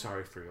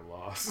 Sorry for your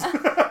loss.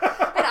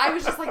 And I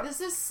was just like, this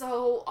is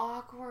so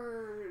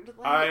awkward.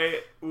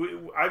 Like,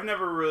 I've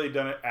never really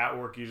done it at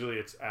work. Usually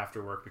it's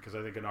after work because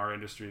I think in my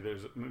industry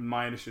there's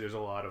a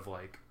lot of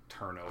like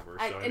turnover.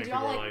 So and do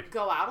y'all like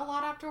go out a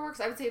lot after work?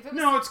 'Cause I would say if it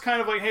was... No, it's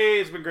kind of like,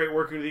 hey, it's been great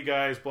working with you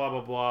guys, blah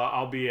blah blah.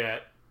 I'll be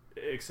at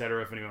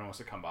etc. if anyone wants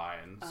to come by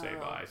and say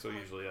bye. So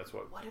usually that's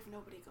what. What if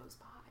nobody goes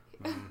by?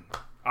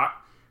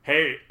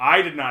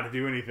 I did not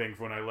do anything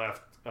when I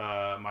left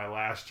my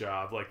last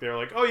job. Like, they're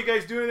like, oh, you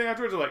guys do anything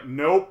afterwards? I'm like,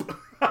 nope.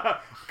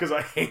 Because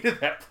I hated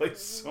that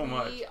place so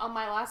much. On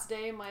my last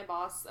day, my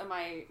boss, at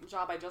my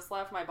job I just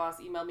left, my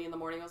boss emailed me in the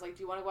morning. I was like,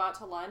 do you want to go out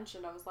to lunch?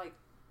 And I was like...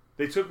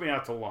 They took me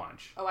out to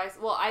lunch. Oh,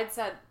 I'd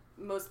said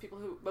most people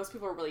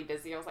were really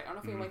busy. I was like, I don't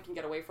know if anyone can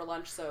get away for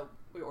lunch, so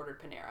we ordered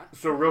Panera.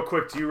 So real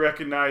quick, do you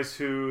recognize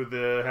who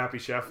the Happy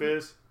Chef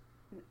is?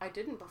 I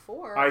didn't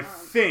before. I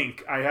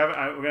think I haven't.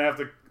 I'm gonna have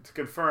to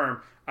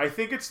confirm. I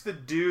think it's the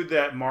dude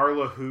that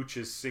Marla Hooch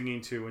is singing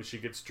to when she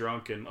gets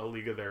drunk in A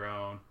League of Their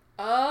Own.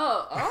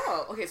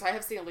 Oh, okay. So I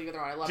have seen A League of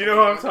Their Own. I love. Do you know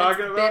who I'm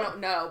talking about?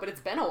 No, but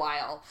it's been a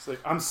while. It's like,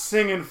 I'm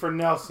singing for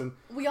Nelson.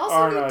 We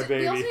also need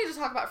to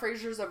talk about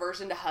Frasier's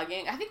aversion to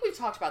hugging. I think we've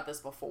talked about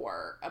this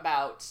before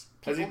about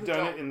people Has he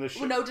done it in the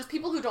show? No, just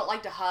people who don't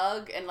like to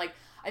hug, and like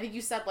I think you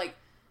said like.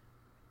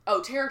 Oh,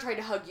 Tara tried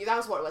to hug you. That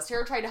was what it was.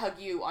 Tara tried to hug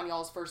you on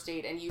y'all's first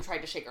date, and you tried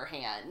to shake her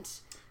hand.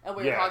 And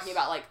we were talking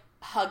about, like,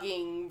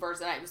 hugging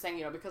versus... And I was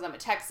saying, because I'm a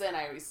Texan,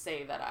 I always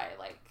say that I,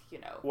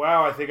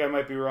 Wow, I think I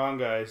might be wrong,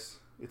 guys.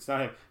 It's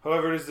not him.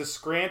 However, it is the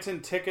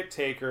Scranton ticket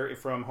taker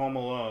from Home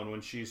Alone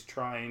when she's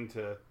trying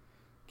to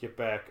get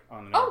back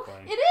on an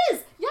airplane. Oh, it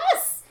is!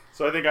 Yes!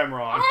 So I think I'm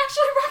wrong. I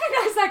actually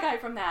recognize that guy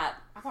from that.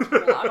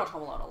 I watch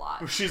Home Alone a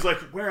lot. She's like,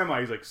 where am I?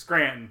 He's like,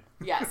 Scranton.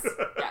 Yes.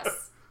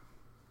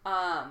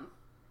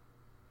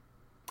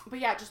 But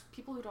yeah, just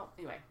people who don't...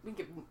 Anyway,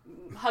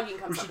 hugging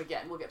comes up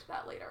again. We'll get to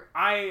that later.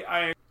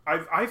 I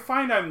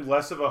find I'm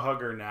less of a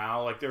hugger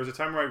now. Like, there was a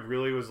time where I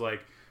really was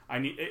like,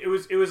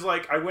 it was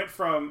like I went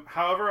from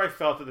however I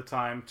felt at the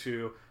time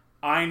to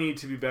I need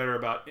to be better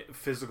about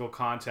physical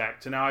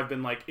contact to now I've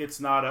been like,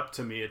 it's not up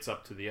to me, it's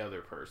up to the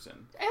other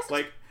person.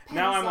 Like,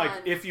 now I'm like,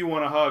 if you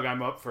want a hug,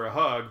 I'm up for a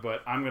hug,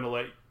 but I'm going to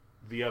let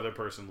the other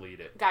person lead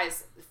it.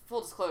 Guys,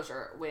 full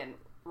disclosure, when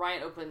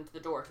Ryan opened the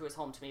door to his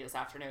home to me this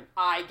afternoon,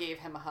 I gave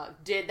him a hug.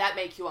 Did that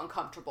make you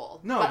uncomfortable?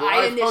 No, but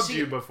I've hugged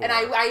you before. And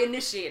I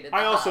initiated the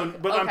hug.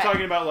 But okay. I'm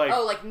talking about like...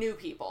 Oh, like new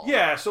people.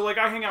 Yeah, so like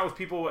I hang out with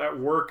people at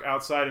work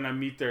outside and I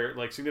meet their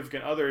like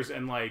significant others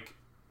and like,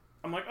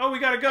 I'm like, oh, we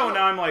gotta go. And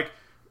now I'm like,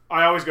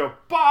 I always go,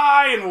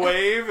 bye, and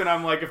wave. And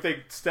I'm like, if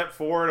they step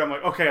forward, I'm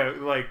like, okay.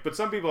 Like, but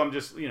some people I'm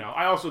just,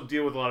 I also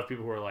deal with a lot of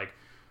people who are like,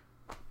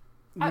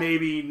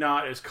 maybe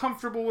not as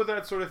comfortable with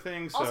that sort of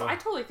thing. So. Also, I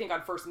totally think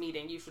on first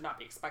meeting you should not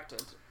be expected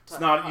to. It's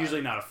not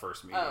usually not a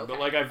first meeting, but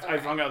like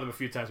I've hung out with them a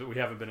few times, but we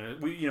haven't been.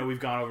 We've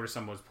gone over to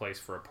someone's place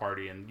for a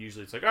party, and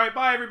usually it's like, all right,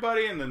 bye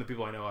everybody, and then the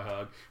people I know I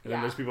hug, and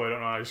then there's people I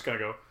don't know, I just kind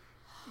of go,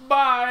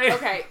 bye.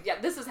 Okay, yeah,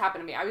 this has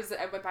happened to me. I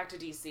went back to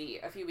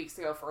DC a few weeks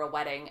ago for a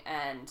wedding,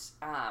 and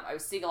I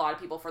was seeing a lot of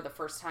people for the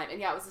first time, and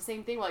yeah, it was the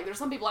same thing. Like, there's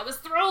some people I was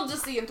thrilled to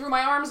see and threw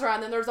my arms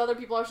around, and there's other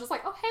people I was just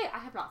like, oh hey, I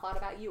have not thought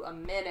about you a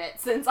minute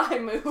since I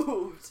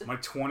moved. My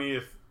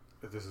 20th,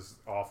 this is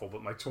awful,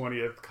 but my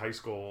 20th high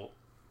school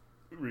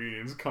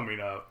reunion's coming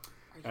up.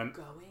 Are you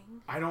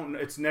going? I don't know.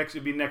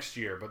 It'd be next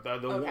year, but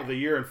the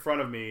year in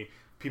front of me,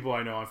 people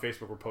I know on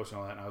Facebook were posting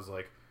all that, and I was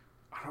like,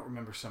 I don't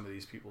remember some of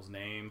these people's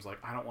names. Like,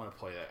 I don't want to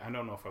play that. I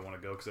don't know if I want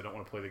to go because I don't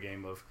want to play the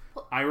game of,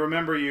 I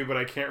remember you, but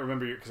I can't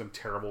remember you because I'm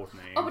terrible with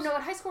names. Oh, but no,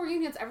 at high school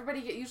reunions, everybody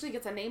usually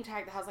gets a name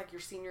tag that has, like,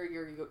 your senior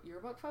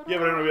yearbook photo. Yeah,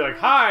 but I'm going to be like,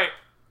 hi!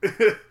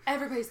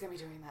 Everybody's going to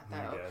be doing that,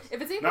 though. If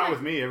it's even not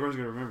with me. Everyone's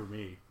going to remember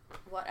me.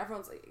 What?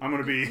 Everyone's like... I'm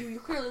going to be... You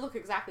clearly look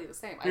exactly the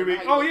same. You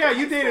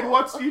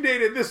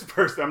dated this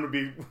person. I'm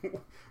going to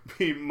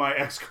be my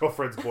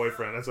ex-girlfriend's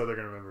boyfriend. That's how they're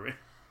going to remember me.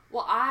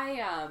 Well,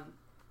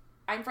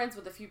 I'm friends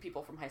with a few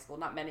people from high school,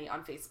 not many,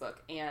 on Facebook,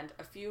 and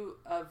a few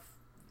of,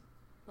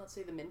 let's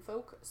say, the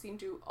menfolk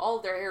all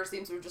of their hair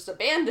seems to have just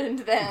abandoned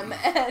them,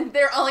 and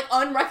they're, like,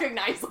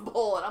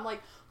 unrecognizable, and I'm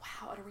like,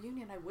 wow, at a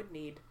reunion I would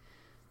need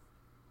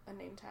a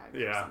name tag.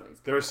 Yeah,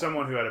 there was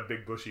someone who had a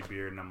big bushy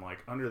beard, and I'm like,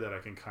 under that I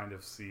can kind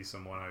of see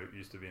someone I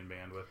used to be in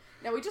band with.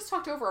 Now, we just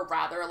talked over a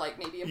rather, like,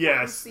 maybe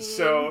important scene.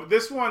 So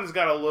this one's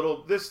got a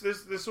little, this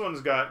one's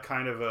got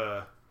kind of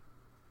a...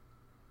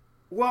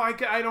 Well,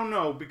 I don't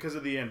know because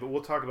of the end, but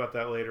we'll talk about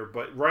that later.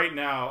 But right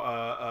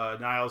now,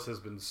 Niles has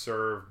been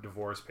served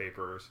divorce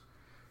papers,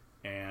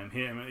 and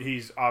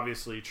he's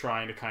obviously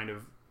trying to kind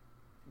of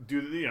do,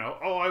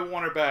 I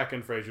want her back.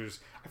 And Frasier's,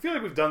 I feel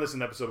like we've done this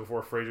in an episode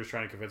before. Frasier's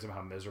trying to convince him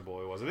how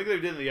miserable he was. I think they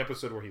did in the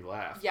episode where he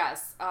laughed.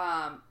 Yes.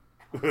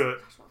 What was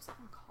that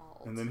one called?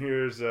 And then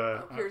here's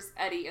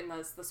Eddie in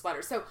the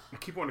sweater. So I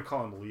keep wanting to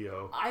call him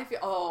Leo. I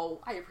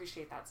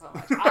appreciate that so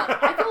much.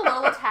 I feel a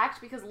little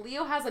attacked because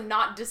Leo has a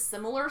not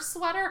dissimilar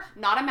sweater,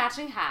 not a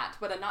matching hat,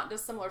 but a not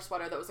dissimilar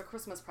sweater that was a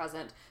Christmas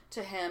present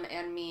to him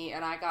and me,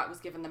 and I was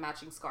given the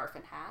matching scarf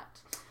and hat.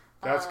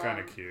 That's kind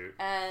of cute.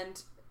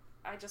 And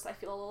I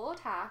feel a little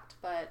attacked,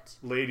 but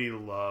Lady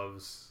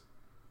loves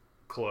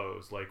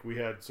clothes. Like, we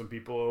had some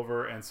people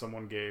over, and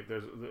someone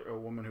there's a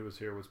woman who was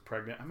here was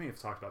pregnant. I may have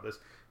talked about this.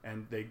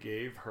 And they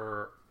gave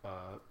her,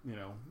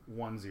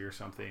 onesie or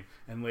something.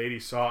 And Lady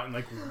saw it and,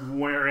 like,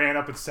 ran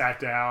up and sat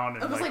down.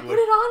 And I was like, put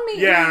it on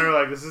me. Yeah, and they're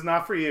like, this is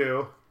not for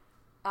you.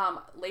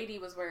 Lady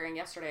was wearing,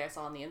 yesterday I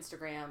saw on the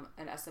Instagram,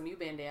 an SMU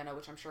bandana,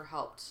 which I'm sure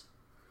helped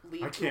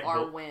lead to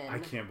our win. I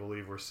can't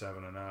believe we're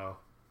 7-0.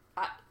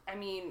 I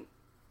mean,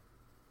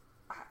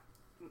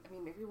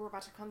 maybe we're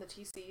about to become the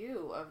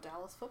TCU of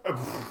Dallas football.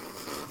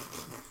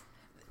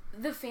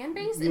 The fan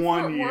base in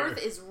Fort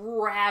Worth is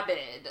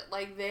rabid.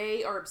 Like,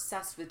 they are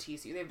obsessed with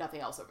TCU. They have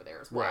nothing else over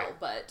there as well, right.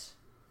 But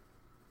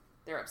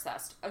they're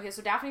obsessed. Okay,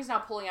 so Daphne's now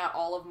pulling out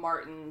all of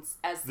Martin's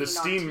as the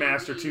Steam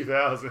Master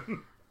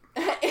 2000.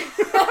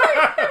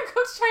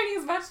 Cooks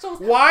Chinese vegetables.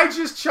 Why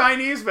just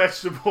Chinese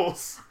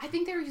vegetables? I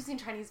think they were using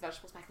Chinese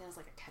vegetables back then as,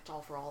 like, a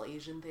catch-all for all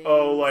Asian things.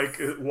 Oh, like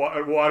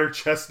water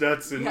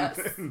chestnuts and...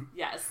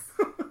 Yes.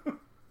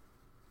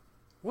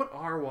 What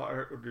are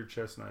water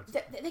chestnuts?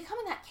 They come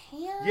in that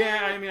can?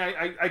 Yeah, I mean,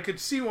 I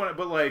could see one,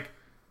 but, like,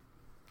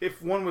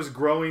 if one was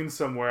growing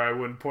somewhere, I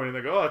wouldn't point and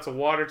like, oh, that's a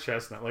water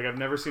chestnut. Like, I've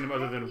never seen them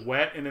other than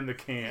wet and in the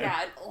can.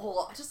 Yeah,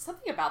 just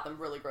something about them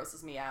really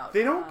grosses me out.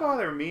 They don't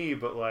bother me,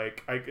 but,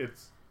 like,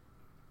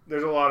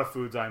 there's a lot of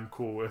foods I'm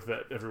cool with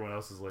that everyone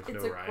else is like, no,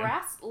 Ryan. It's a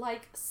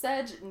grass-like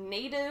sedge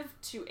native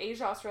to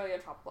Asia, Australia,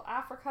 and tropical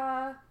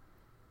Africa.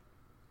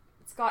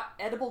 It's got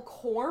edible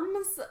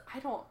corms.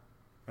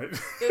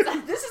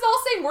 This is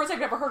all saying words I've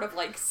never heard of,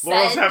 like sedge.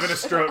 Laurel's having a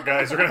stroke,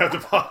 guys. We're going to have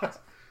to pause.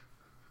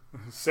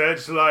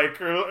 Sedge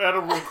like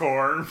edible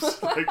corns.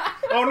 Like,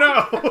 oh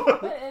no!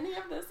 What any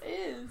of this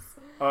is.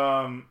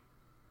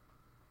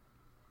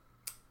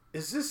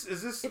 Is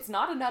this? It's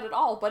not a nut at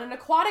all, but an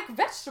aquatic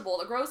vegetable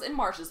that grows in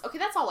marshes. Okay,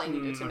 that's all I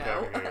needed to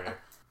know. Okay.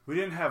 We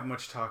didn't have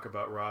much talk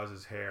about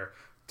Roz's hair.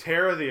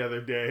 Tara the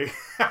other day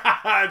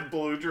had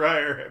blow dry.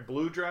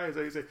 Is that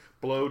how you say?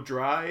 Blow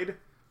dried.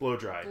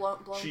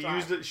 She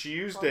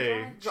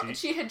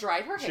had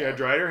dried her hair. She had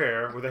dried her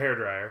hair with a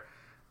hairdryer,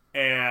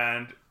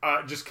 and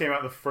just came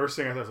out. The first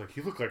thing I thought was like,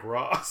 "You look like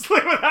Roz,"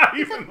 like without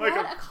even like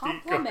a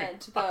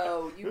compliment,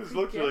 though. You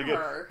looked really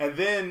good. And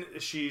then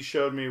she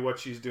showed me what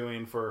she's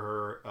doing for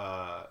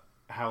her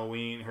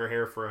Halloween, her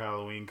hair for a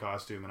Halloween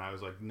costume, and I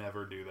was like,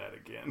 "Never do that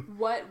again."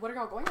 What are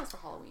y'all going as for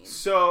Halloween?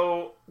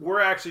 So we're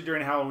actually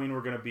during Halloween.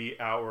 We're going to be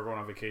out. We're going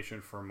on vacation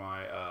for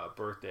my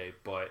birthday,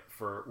 but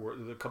for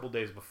a couple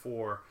days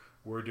before.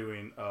 We're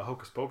doing a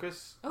Hocus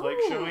Pocus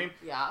showing,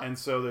 yeah. And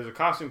so there's a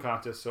costume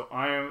contest. So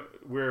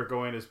we're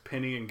going as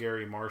Penny and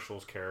Gary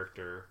Marshall's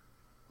character.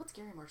 What's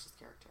Gary Marshall's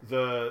character?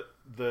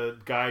 The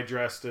guy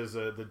dressed as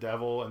the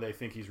devil, and they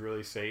think he's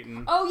really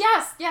Satan. Oh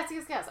yes.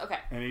 Okay.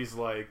 And he's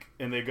like,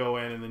 and they go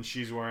in, and then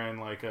she's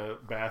wearing like a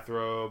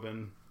bathrobe,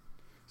 and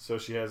so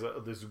she has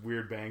this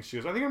weird bang. She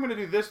goes, "I think I'm going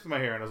to do this with my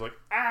hair," and I was like,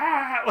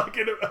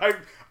 like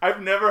I've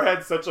never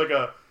had such like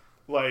a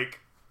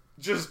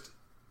just.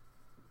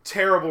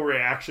 Terrible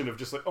reaction of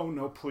just like, oh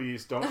no,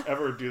 please don't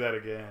ever do that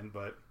again.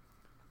 But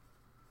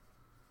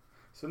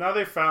so now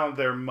they found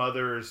their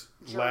mother's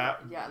journal,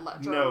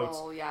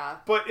 notes. Yeah,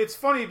 but it's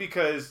funny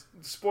because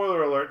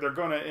spoiler alert, they're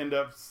going to end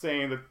up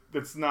saying that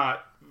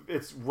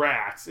it's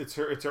rats. It's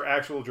her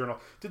actual journal.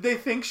 Did they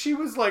think she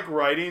was like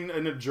writing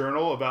in a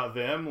journal about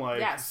them,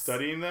 like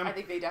studying them? I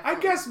think they definitely. I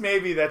guess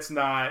maybe that's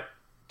not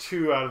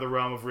too out of the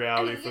realm of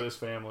reality for this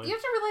family. You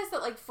have to realize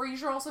that, like,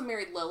 Frasier also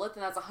married Lilith,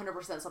 and that's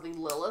 100%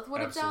 something Lilith would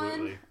have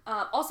done.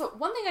 Also,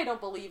 one thing I don't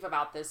believe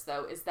about this,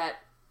 though, is that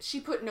she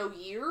put no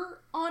year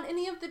on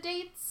any of the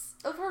dates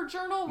of her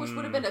journal, which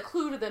would have been a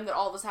clue to them that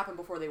all this happened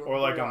before they were born.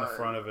 Or, like, on the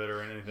front of it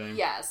or anything.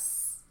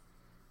 Yes.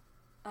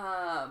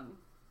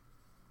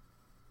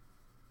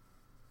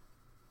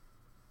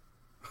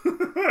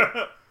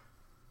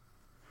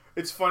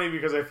 It's funny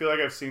because I feel like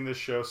I've seen this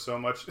show so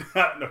much.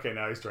 Okay,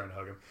 now he's trying to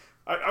hug him.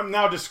 I'm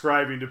now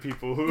describing to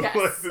people who like,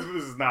 this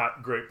is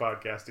not great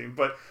podcasting,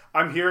 but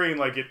I'm hearing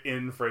like it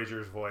in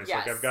Frasier's voice.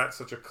 Yes. Like I've got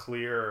such a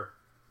clear.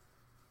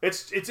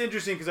 It's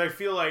interesting because I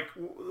feel like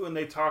when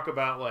they talk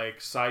about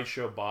like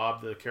Sideshow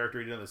Bob, the character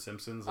he did in The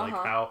Simpsons, like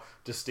how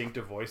distinct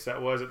a voice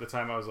that was at the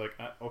time. I was like,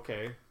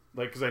 okay,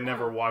 like because I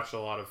never watched a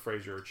lot of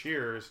Frasier or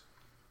Cheers,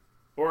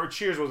 or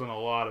Cheers wasn't a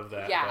lot of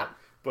that. Yeah.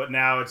 But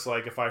now it's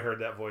like if I heard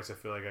that voice, I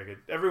feel like I could.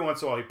 Every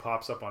once in a while, he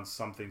pops up on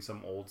something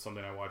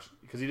I watch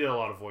because he did a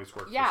lot of voice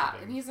work. Yeah,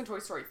 and he's in Toy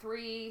Story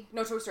 3.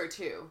 No, Toy Story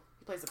 2.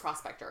 He plays the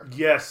prospector.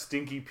 Yes,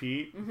 Stinky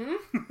Pete. Mm-hmm.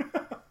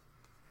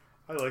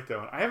 I like that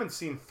one. I haven't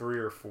seen 3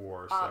 or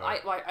 4. So.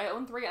 I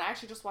own 3, and I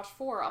actually just watched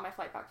 4 on my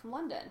flight back from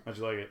London. How'd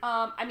you like it?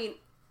 I mean,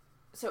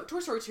 so Toy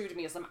Story 2 to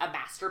me is a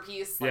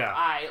masterpiece. Like, yeah.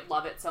 I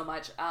love it so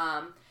much.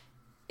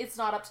 It's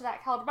not up to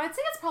that caliber, but I'd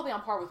say it's probably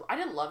on par with... I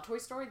didn't love Toy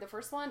Story, the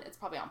first one. It's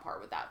probably on par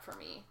with that for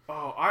me.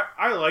 Oh,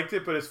 I liked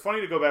it, but it's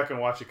funny to go back and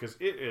watch it because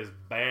it is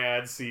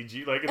bad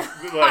CG. Like,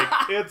 it's like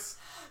it's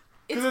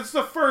because it's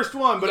the first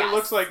one, but it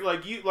looks like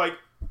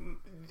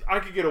I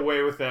could get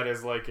away with that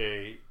as like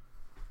a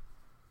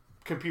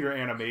computer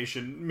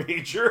animation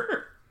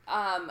major,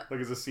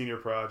 like as a senior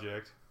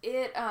project.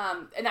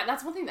 And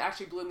that's one thing that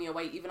actually blew me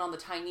away. Even on the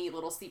tiny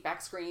little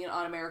seatback screen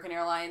on American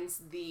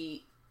Airlines,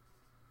 the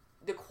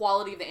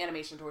quality of the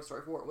animation in Toy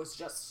Story 4 was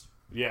just...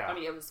 Yeah. I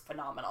mean, it was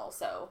phenomenal,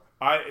 so...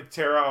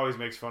 Tara always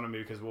makes fun of me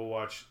because we'll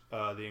watch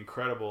The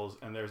Incredibles,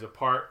 and there's a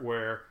part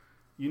where...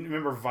 You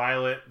remember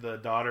Violet, the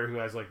daughter who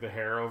has, like, the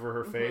hair over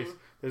her face?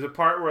 There's a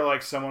part where,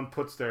 like, someone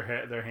puts their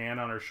hand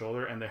on her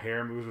shoulder, and the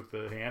hair moves with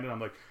the hand, and I'm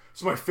like,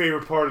 it's my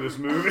favorite part of this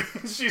movie.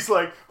 She's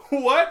like,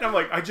 what? And I'm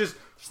like, There's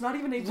not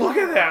even a... Look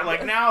at that!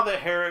 Like, now the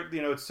hair,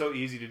 it's so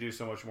easy to do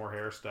so much more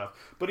hair stuff.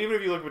 But even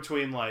if you look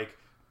between, like,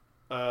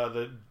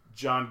 the...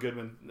 John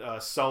Goodman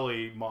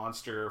Sully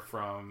monster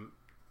from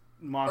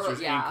Monsters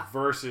Inc.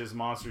 versus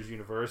Monsters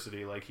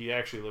University. Like, he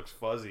actually looks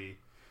fuzzy.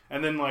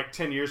 And then, like,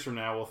 10 years from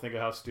now, we'll think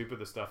of how stupid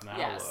the stuff now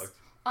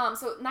looked.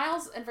 So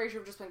Niles and Frasier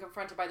have just been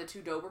confronted by the 2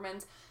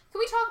 Dobermans. Can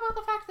we talk about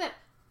the fact that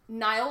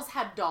Niles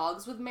had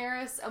dogs with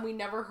Maris and we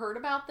never heard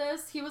about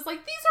this? He was like,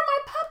 these are my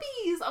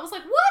puppies! I was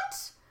like,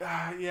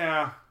 what?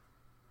 Yeah.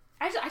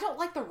 I don't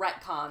like the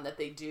retcon that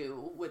they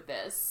do with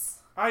this.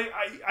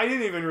 I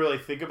didn't even really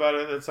think about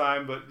it at the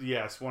time, but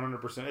yes,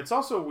 100%. It's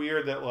also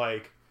weird that,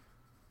 like,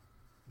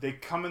 they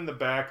come in the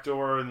back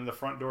door and then the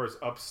front door is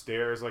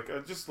upstairs. Like,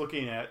 just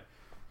looking at...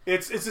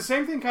 It's the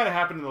same thing kind of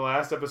happened in the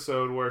last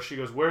episode where she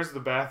goes, where's the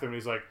bathroom?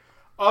 And he's like,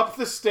 up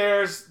the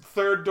stairs,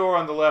 3rd door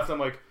on the left. I'm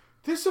like,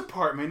 this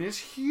apartment is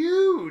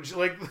huge.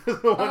 Like, the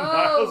one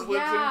Niles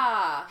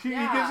lives in. He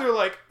gives her,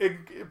 like,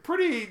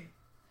 pretty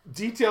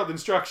detailed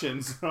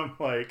instructions. I'm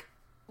like...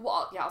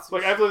 Well, yeah.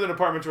 Like, I've lived in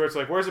apartments where it's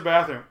like, where's the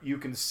bathroom? You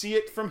can see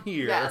it from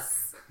here.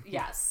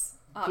 Yes.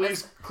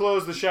 Please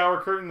close the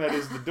shower curtain that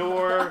is the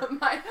door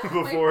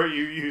before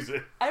you use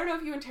it. I don't know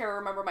if you and Tara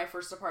remember my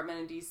first apartment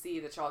in D.C.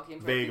 that y'all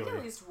came to. Vaguely. I think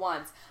at least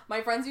once.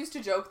 My friends used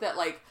to joke that,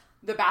 like,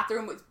 the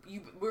bathroom was...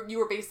 You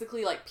were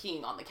basically, like,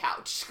 peeing on the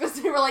couch.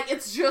 Because they were like,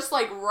 it's just,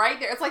 like, right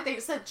there. It's like they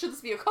said, should this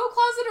be a coat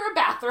closet or a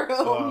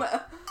bathroom?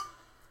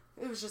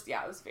 It was just, it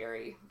was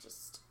very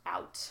just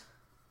out.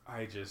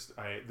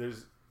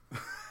 There's...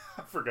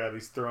 I forgot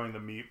he's throwing the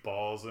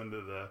meatballs into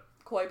the...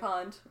 Koi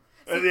pond.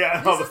 See,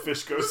 all the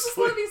fish go This is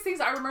one of these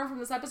things I remember from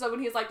this episode when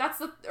he's like,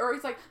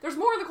 he's like, there's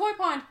more in the koi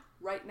pond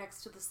right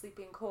next to the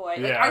sleeping koi.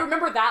 Like, I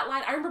remember that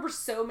line. I remember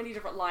so many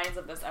different lines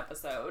of this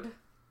episode.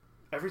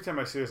 Every time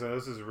I see this, I know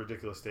this is a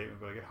ridiculous statement,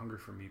 but I get hungry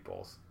for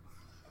meatballs.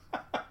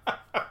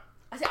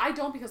 I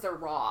don't because they're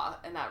raw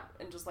and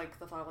just like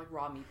the thought of like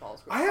raw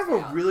meatballs. I have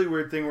a really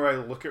weird thing where I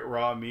look at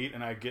raw meat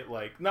and I get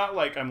like, not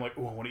like I'm like,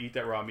 oh, I want to eat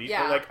that raw meat,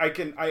 but like I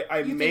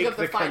make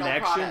the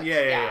connection.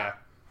 Yeah.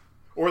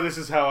 Or this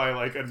is how I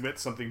like admit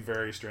something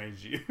very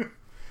strange to you.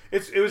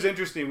 It was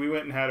interesting. We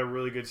went and had a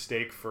really good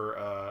steak for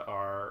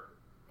our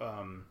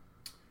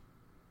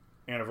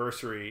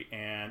anniversary,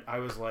 and I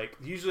was like,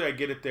 usually I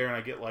get it there and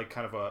I get like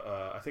kind of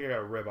I think I got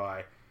a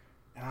ribeye.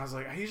 And I was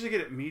like, I usually get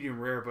it medium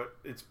rare, but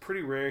it's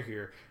pretty rare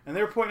here. And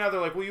they were pointing out,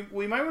 they're like, well,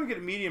 we might want to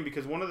get it medium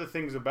because one of the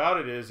things about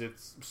it is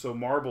it's so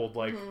marbled.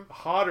 Like,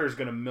 hotter is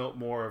going to melt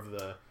more of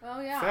the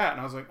fat. And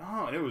I was like,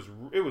 oh, and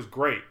it was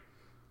great.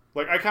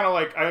 Like, I kind of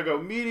like, I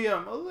go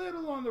medium, a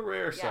little on the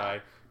rare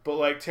side. But,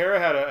 like, Tara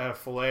had a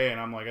filet,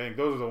 and I'm like, I think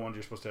those are the ones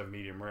you're supposed to have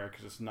medium rare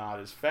because it's not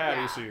as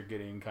fatty, so you're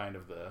getting kind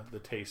of the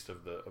taste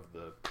of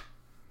the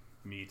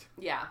meat.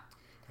 Yeah.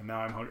 And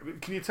now I'm hungry.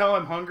 Can you tell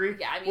I'm hungry?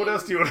 Yeah, I mean... What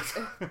else do you want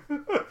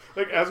to...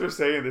 Like, as we're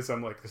saying this,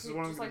 I'm like, this is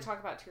one... Just, like, talk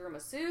about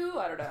tiramisu?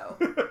 I don't know.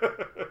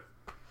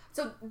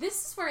 So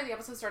this is where the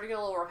episode started to get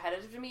a little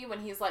repetitive to me when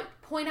he's like,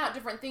 point out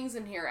different things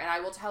in here and I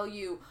will tell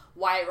you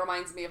why it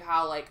reminds me of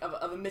how, like,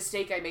 of a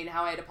mistake I made and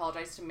how I had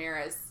apologized to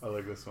Maris. I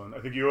like this one. I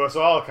think you owe us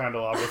all a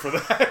candelabra for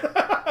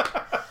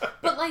that.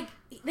 But, like,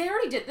 they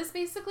already did this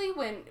basically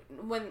when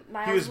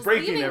Niles he was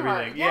breaking leaving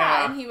everything. Her.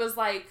 Yeah. And he's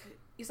like,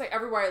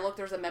 everywhere I look,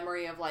 there's a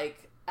memory of,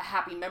 like, a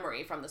happy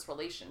memory from this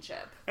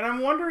relationship. And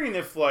I'm wondering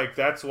if, like,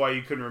 that's why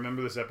you couldn't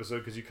remember this episode,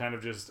 because you kind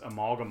of just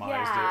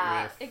amalgamized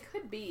it with... it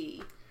could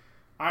be.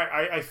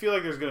 I feel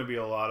like there's going to be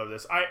a lot of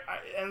this.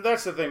 And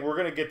that's the thing. We're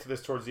going to get to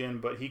this towards the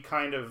end, but he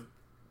kind of...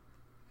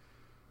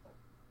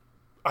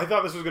 I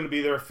thought this was going to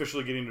be they're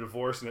officially getting a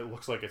divorce, and it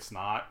looks like it's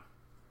not.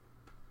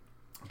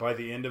 By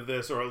the end of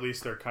this, or at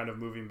least they're kind of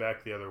moving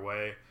back the other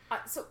way.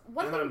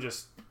 I'm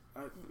just...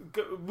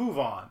 move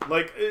on.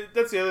 Like,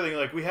 that's the other thing.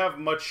 Like, we have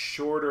much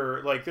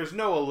shorter... Like, there's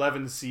no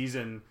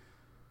 11-season...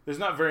 There's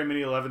not very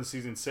many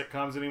 11-season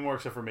sitcoms anymore,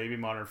 except for maybe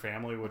Modern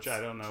Family, which I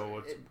don't know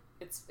what's...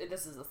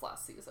 This is this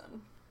last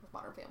season.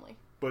 Modern Family.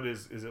 But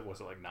was it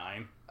like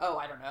 9? Oh,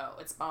 I don't know.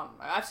 It's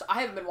I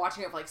haven't been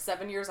watching it for like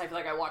 7 years. I feel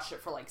like I watched it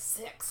for like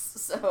 6.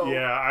 So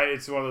yeah,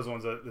 it's one of those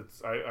ones that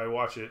I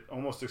watch it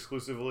almost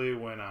exclusively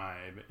when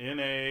I'm in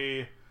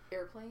a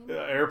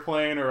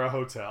airplane or a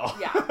hotel.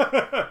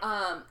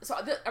 Yeah. So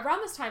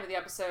around this time of the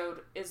episode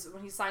is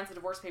when he signs the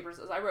divorce papers.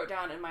 As I wrote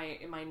down in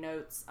my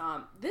notes.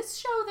 This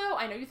show, though,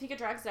 I know you think it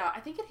drags it out. I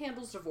think it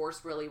handles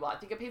divorce really well. I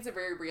think it paints a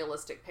very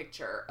realistic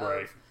picture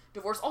of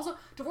divorce. Also,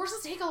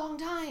 divorces take a long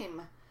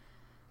time.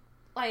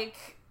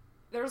 Like,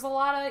 there's a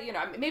lot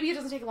of, maybe it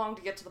doesn't take long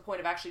to get to the point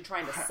of actually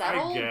trying to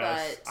settle, I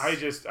guess. but... I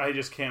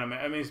just can't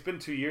imagine. I mean, it's been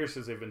 2 years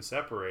since they've been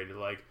separated.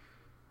 Like,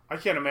 I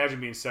can't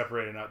imagine being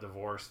separated, not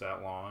divorced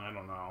that long. I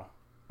don't know.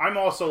 I'm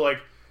also,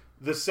 like,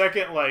 the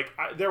second, like,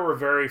 there were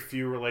very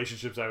few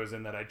relationships I was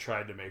in that I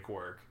tried to make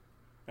work.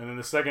 And then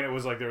the second it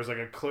was, like, there was, like,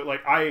 a clear...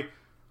 Like,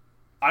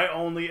 I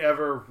only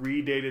ever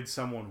redated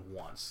someone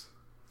once.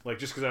 Like,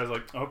 just because I was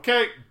like,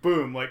 okay,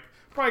 boom, like...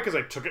 Probably because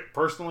I took it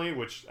personally,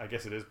 which I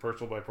guess it is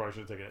personal, but I probably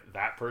shouldn't have taken it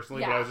that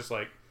personally. Yeah. But I was just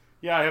like,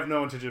 yeah, I have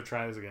no intention of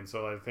trying this again.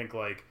 So I think,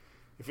 like,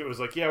 if it was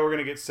like, yeah, we're going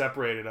to get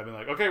separated, I'd be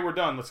like, okay, we're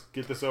done. Let's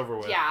get this over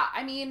with. Yeah,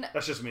 I mean...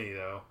 That's just me,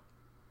 though.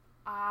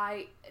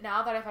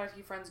 Now that I've had a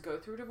few friends go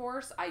through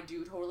divorce, I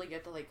do totally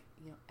get the, like,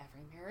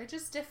 every marriage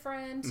is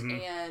different,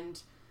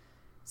 and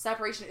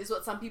separation is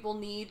what some people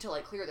need to,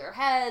 like, clear their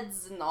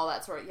heads and all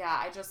that sort of...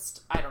 Yeah,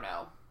 I don't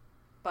know.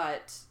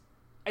 But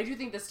I do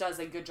think this does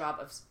a good job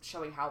of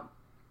showing how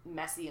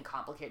messy and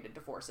complicated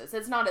divorce is.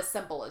 It's not as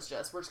simple as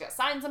just, we're just gonna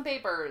sign some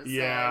papers.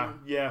 Yeah,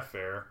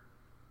 fair.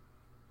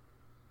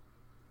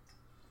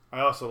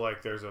 I also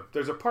like, there's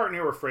a part in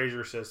here where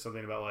Frasier says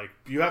something about, like,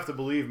 you have to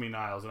believe me,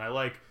 Niles, and I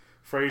like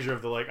Frasier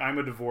of the, like, I'm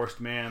a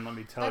divorced man, let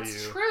me tell you.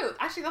 That's true.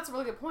 Actually, that's a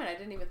really good point. I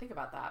didn't even think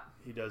about that.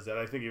 He does that.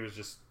 I think he was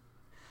just...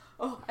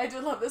 Oh, I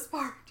did love this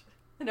part.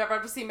 I never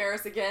have to see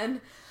Maris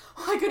again.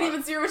 Oh, I couldn't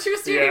even see her when she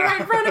was standing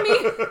right in front of me.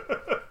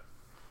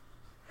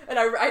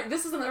 And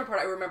this is another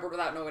part I remember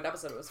without knowing what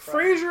episode it was from.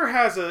 Frasier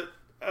has a...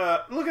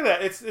 look at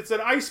that. It's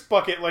an ice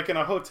bucket like in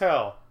a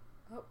hotel.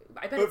 Oh,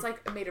 I bet it's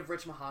like made of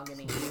rich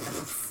mahogany.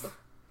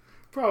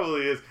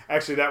 Probably is.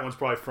 Actually, that one's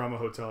probably from a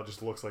hotel. It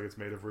just looks like it's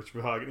made of rich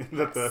mahogany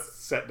that the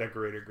set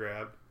decorator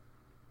grabbed.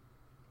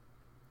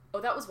 Oh,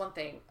 that was one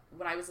thing.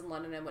 When I was in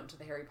London, I went to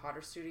the Harry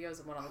Potter studios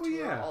and went on the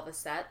tour of all the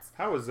sets.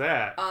 How was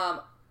that?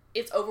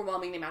 It's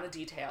overwhelming the amount of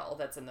detail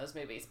that's in those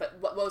movies. But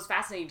what was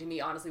fascinating to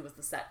me, honestly, was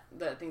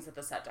the things that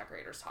the set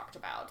decorators talked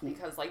about.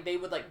 Because, like, they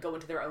would, like, go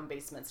into their own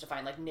basements to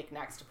find, like,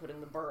 knickknacks to put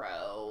in the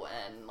burrow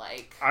and,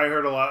 like... I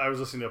heard a lot. I was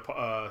listening to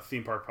a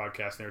theme park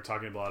podcast, and they were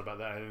talking a lot about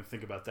that. I didn't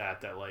think about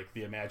that, like,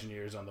 the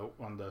Imagineers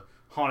on the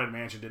Haunted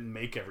Mansion didn't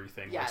make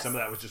everything. Yes. Like, some of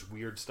that was just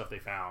weird stuff they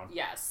found.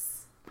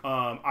 Yes.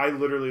 I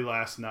literally,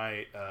 last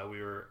night,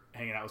 we were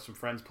hanging out with some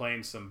friends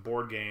playing some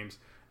board games,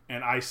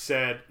 and I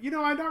said,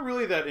 I'm not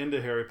really that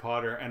into Harry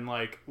Potter. And,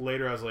 like,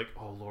 later I was like,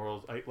 oh,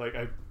 Laurel,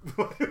 the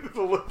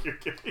look you're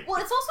giving.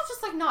 Well, it's also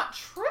just, like, not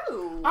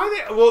true.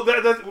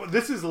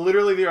 This is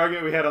literally the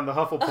argument we had on the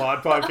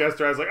Hufflepod podcast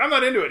where I was like, I'm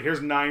not into it.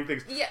 Here's 9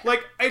 things. Yeah.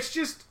 Like, it's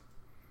just...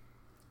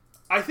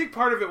 I think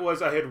part of it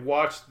was I had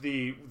watched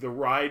the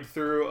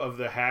ride-through of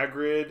the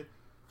Hagrid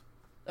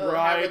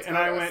ride, and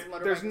I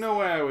went, there's no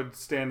way I would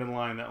stand in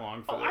line that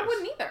long for this. I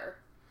wouldn't either.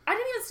 I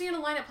didn't even stand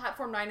in line at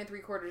platform 9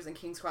 3/4 in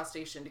King's Cross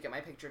Station to get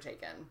my picture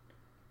taken.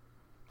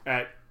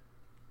 At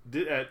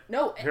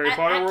Harry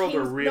Potter World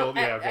King's, or real?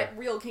 No, at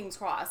real King's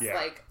Cross. Yeah.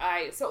 Like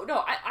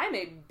I'm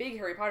a big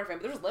Harry Potter fan,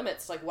 but there's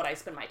limits to, like, what I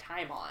spend my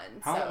time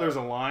on. There's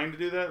a line to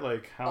do that?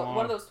 Like how long?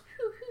 One of those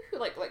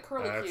like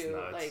curlicue,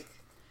 nuts. like,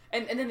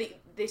 and then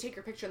they take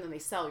your picture and then they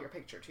sell your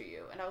picture to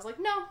you. And I was like,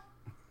 no.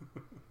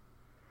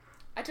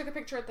 I took a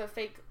picture at the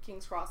fake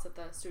King's Cross at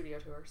the studio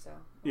tour, so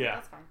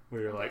that's fine. We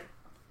were like.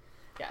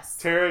 Yes.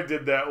 Tara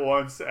did that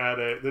once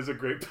there's a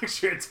great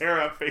picture of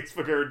Tara on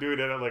Facebook of her doing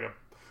it at, like, a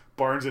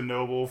Barnes and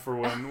Noble for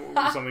when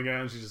something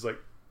happens. She's just like,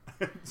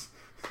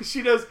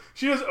 she does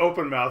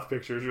open mouth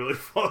pictures really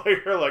funny.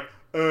 Her, like,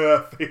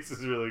 face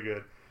is really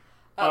good.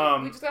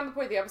 We just got to the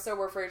point of the episode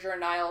where Frasier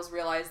and Niles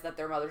realized that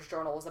their mother's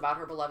journal was about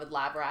her beloved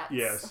lab rats.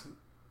 Yes.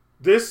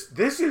 This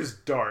is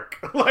dark.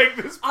 Like,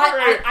 this part...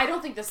 I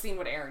don't think this scene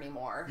would air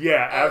anymore.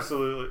 Yeah,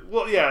 absolutely.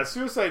 Well, yeah,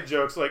 suicide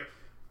jokes, like,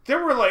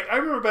 there were, like, I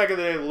remember back in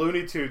the day,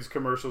 Looney Tunes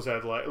commercials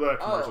had, like,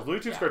 Looney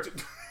Tunes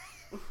cartoons...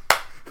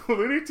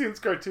 Looney Tunes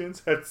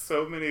cartoons had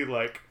so many,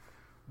 like,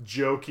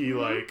 jokey,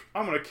 like,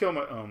 I'm gonna kill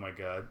my... Oh, my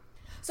God.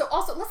 So,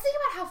 also, let's think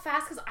about how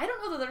fast, because I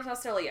don't know that there's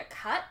necessarily a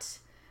cut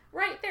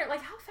right there.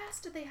 Like, how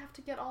fast did they have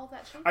to get all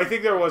that shape? I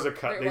think there was a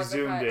cut. They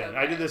zoomed in. Okay.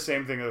 I did the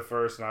same thing at the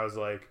first, and I was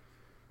like,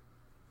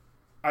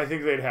 I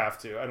think they'd have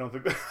to. I don't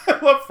think... I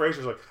love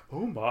Frasier's like,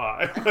 oh,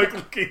 my. Like,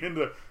 looking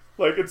into...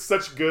 Like, it's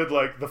such good,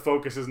 like, the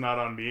focus is not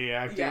on me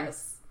acting.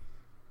 Yes.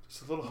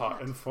 Just a little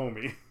hot and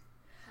foamy.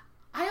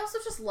 I also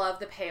just love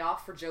the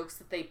payoff for jokes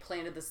that they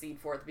planted the seed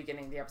for at the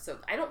beginning of the episode.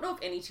 I don't know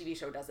if any TV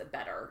show does it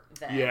better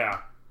than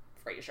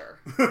Frasier.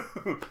 That's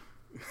the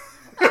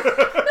other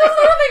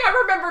thing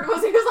I remembered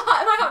was he was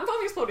hot and I got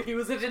in exploded. He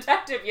was a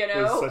detective, you know?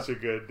 It was such a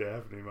good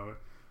Daphne moment.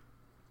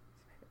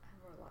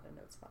 I wrote a lot of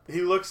notes about that.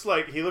 He looks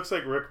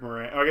like Rick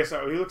Moran. I guess he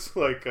looks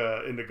like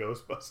into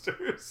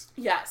Ghostbusters.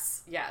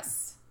 Yes.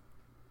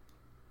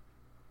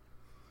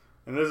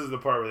 And this is the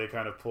part where they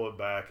kind of pull it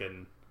back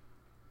and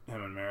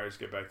him and Maris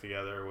get back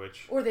together,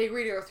 or they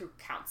agree to go through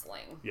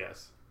counseling.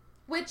 Yes.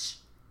 Which,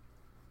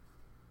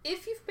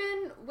 if you've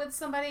been with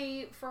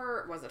somebody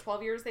for,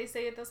 12 years they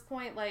say at this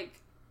point, like,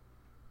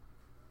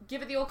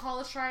 give it the old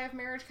college try of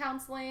marriage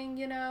counseling,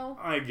 you know?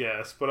 I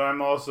guess, but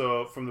I'm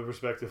also from the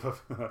perspective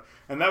of,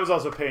 and that was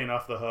also paying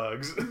off the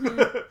hugs.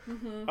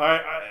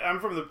 I'm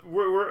from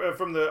we're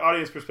from the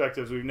audience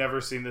perspectives. We've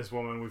never seen this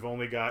woman. We've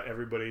only got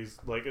everybody's,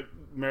 like,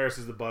 Maris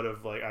is the butt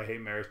of, like, I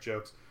hate Maris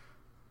jokes.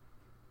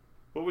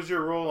 What was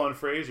your role on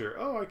Frasier?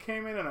 Oh, I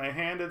came in and I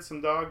handed some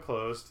dog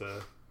clothes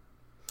to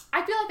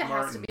I feel like that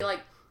Martin. Has to be,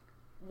 like,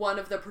 one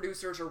of the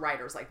producers or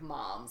writers, like,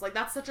 moms. Like,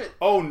 that's such a...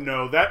 Oh,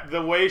 no.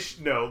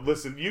 No,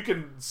 listen, you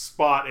can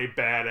spot a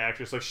bad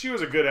actress. Like, she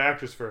was a good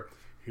actress for,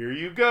 here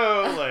you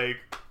go, like...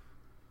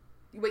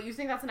 Wait, you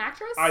think that's an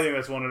actress? I think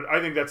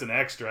that's an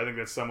extra. I think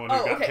that's someone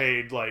who got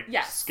paid, like,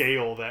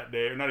 scale that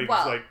day. Or not even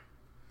just, like...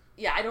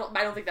 Yeah, I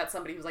don't think that's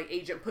somebody who's, like,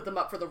 agent put them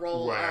up for the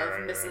role of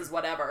Mrs.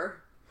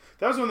 Whatever.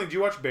 That was one thing. Did you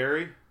watch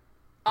Barry?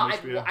 I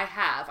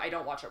have. I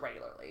don't watch it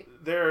regularly.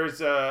 There's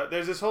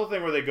this whole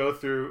thing where they go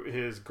through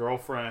his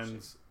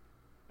girlfriends,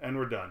 and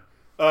we're done.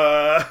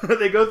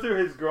 They go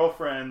through his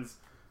girlfriends,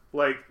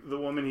 like the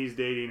woman he's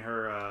dating,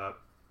 her,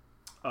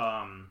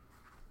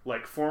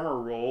 like former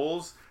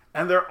roles,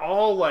 and they're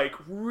all like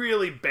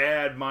really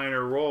bad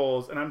minor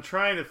roles. And I'm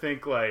trying to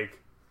think, like,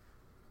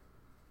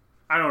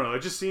 I don't know.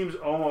 It just seems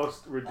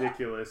almost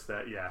ridiculous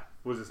that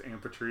was this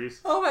Aunt Patrice?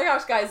 Oh my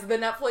gosh, guys! The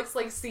Netflix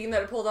like scene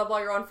that I pulled up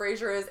while you're on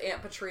Frasier is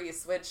Aunt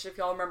Patrice, which, if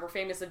y'all remember,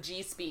 famous of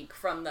G Speak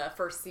from the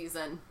first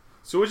season.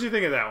 So, what did you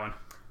think of that one?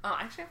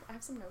 Actually, I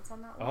have some notes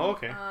on that one. Oh,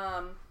 okay.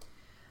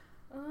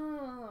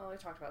 We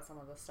talked about some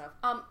of this stuff.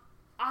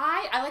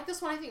 I like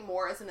this one. I think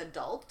more as an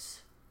adult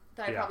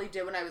than I probably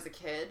did when I was a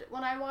kid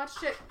when I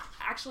watched it.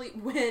 Actually,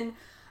 when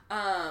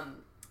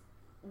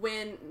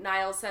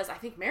Niles says, "I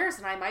think Maris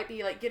and I might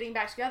be like getting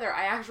back together,"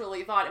 I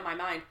actually thought in my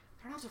mind,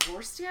 they're not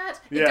divorced yet?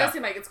 It does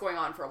seem like it's going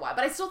on for a while.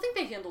 But I still think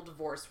they handle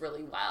divorce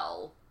really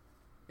well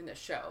in this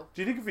show.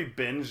 Do you think if we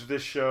binged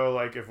this show,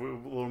 like, a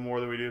little more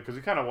than we do, because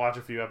we kind of watch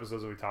a few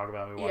episodes and we talk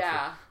about it, we watch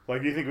it.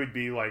 Like, do you think we'd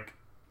be, like,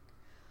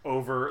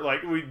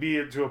 we'd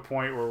be to a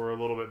point where we're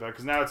a little bit better?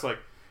 Because now it's like,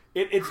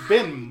 it's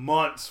been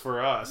months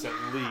for us, at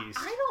least.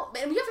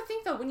 And you have to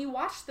think, though, when you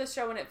watched the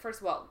show when it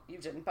first, well, you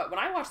didn't, but when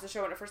I watched the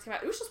show when it first came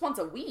out, it was just once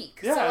a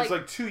week. Yeah, so, it's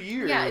like 2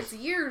 years. Yeah, it's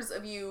years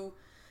of you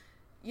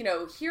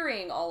know,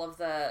 hearing all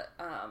the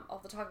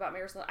talk about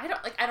Maris. I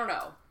don't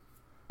know.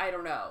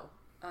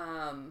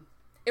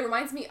 It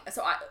reminds me,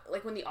 so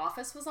when The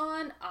Office was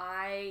on,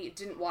 I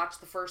didn't watch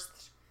the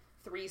first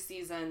 3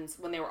 seasons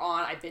when they were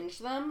on. I binged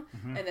them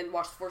and then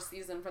watched the 4th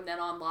season from then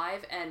on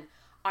live, and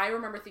I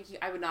remember thinking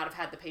I would not have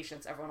had the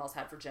patience everyone else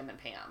had for Jim and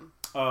Pam.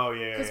 Oh,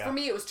 yeah. Because for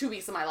me, it was 2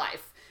 weeks of my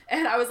life.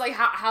 And I was like,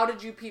 how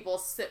did you people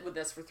sit with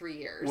this for 3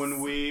 years?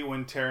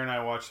 When Tara and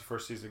I watched the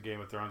first season of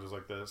Game of Thrones, it was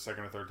like the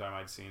second or third time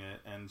I'd seen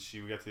it, and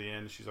we got to the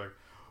end, and she's like,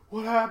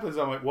 what happens?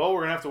 I'm like, well,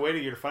 we're going to have to wait a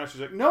year to find it.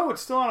 She's like, no,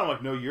 it's still on. I'm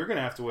like, no, you're going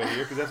to have to wait a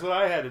year, because that's what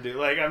I had to do.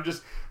 Like,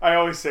 I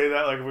always say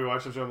that, like, if we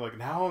watch the show, I'm like,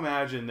 now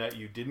imagine that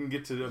you didn't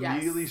get to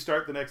immediately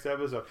start the next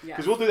episode.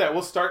 Because we'll do that.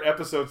 We'll start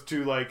episodes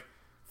to, like,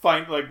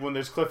 find, like, when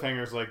there's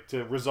cliffhangers, like,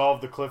 to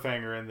resolve the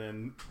cliffhanger and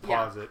then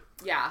pause it.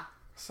 Yeah.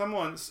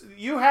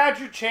 You had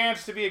your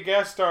chance to be a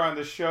guest star on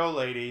the show,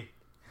 lady.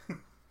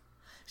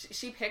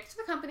 She picked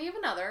the company of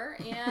another,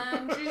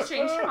 and she's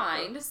changed her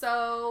mind.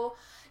 So,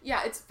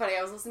 yeah, it's funny.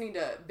 I was listening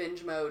to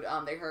Binge Mode,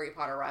 the Harry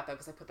Potter wrap-up,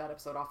 because I put that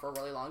episode off for a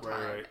really long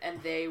time. Right.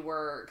 And they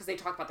were, because they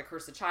talked about the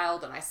Cursed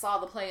Child, and I saw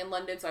the play in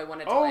London, so I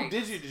wanted to,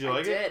 did you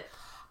like it?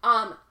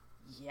 I did.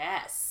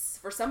 Yes.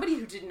 for somebody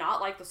who did not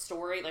like the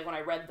story, like when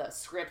I read the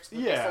script that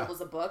they sold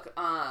as a book,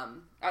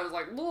 I was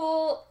like,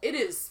 well, it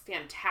is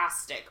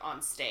fantastic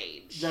on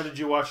stage. Now, did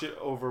you watch it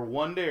over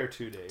 1 day or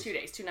 2 days? 2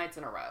 days, 2 nights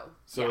in a row.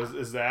 So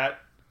is that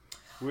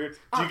weird?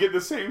 Do you get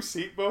the same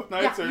seat both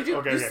nights? Yeah, you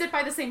do. You sit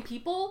by the same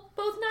people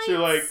both nights. So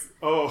you're like,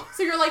 oh.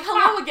 So you're like,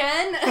 hello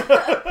again.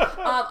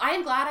 I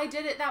am glad I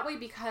did it that way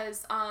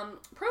because,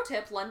 pro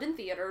tip, London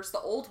theaters, the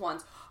old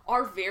ones,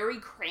 are very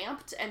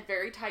cramped and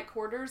very tight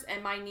quarters,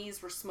 and my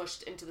knees were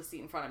smushed into the seat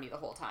in front of me the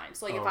whole time.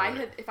 So like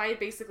if I had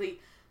basically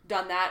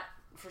done that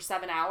for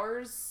 7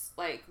 hours,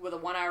 like with a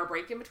 1 hour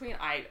break in between,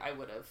 I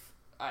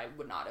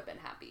would not have been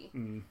happy.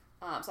 Mm.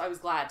 So I was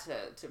glad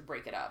to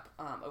break it up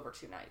over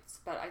 2 nights.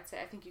 But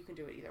I think you can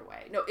do it either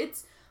way. No,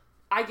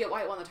 I get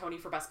why it won the Tony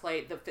for Best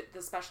Play.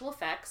 The special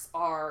effects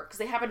are, because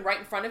they happen right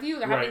in front of you.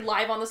 They're happening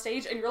live on the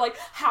stage, and you're like,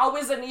 how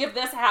is any of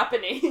this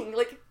happening?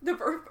 Like,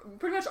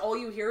 pretty much all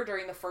you hear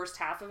during the first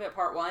half of it,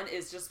 part 1,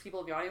 is just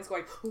people in the audience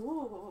going,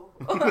 ooh.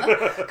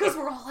 Because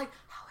we're all like,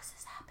 how is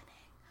this happening?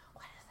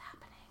 What is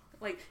happening?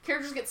 Like,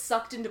 characters get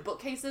sucked into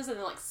bookcases and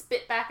then, like,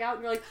 spit back out,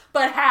 and you're like,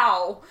 but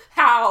how?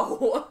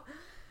 How?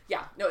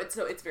 Yeah, no, it's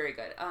very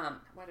good.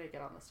 Why did I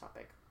get on this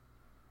topic?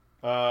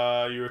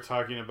 You were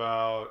talking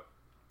about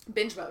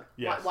binge mode.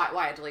 Yes.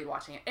 Why I delayed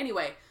watching it.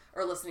 Anyway,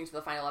 or listening to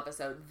the final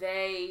episode.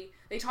 They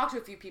talk to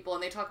a few people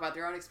and they talk about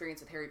their own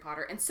experience with Harry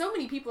Potter. And so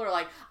many people are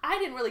like, I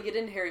didn't really get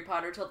into Harry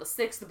Potter till the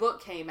 6th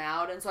book came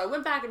out, and so I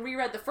went back and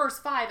reread the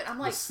first 5, and I'm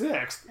like, the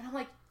 6th? And I'm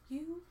like,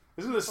 you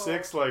isn't the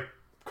 6th like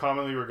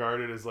commonly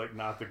regarded as like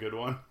not the good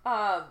one?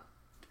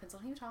 Depends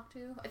on who you talk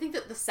to. I think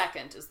that the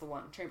 2nd is the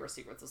one. Chamber of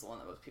Secrets is the one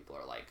that most people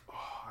are like,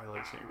 oh, I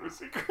like Chamber of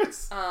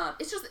Secrets.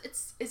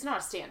 It's not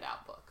a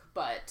standout book,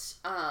 but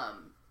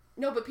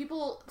no, but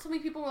so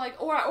many people were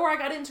like, or I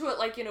got into it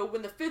like,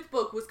 when the 5th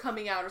book was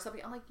coming out or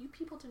something. I'm like, you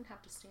people didn't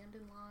have to stand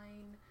in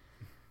line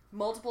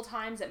multiple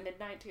times at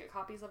midnight to get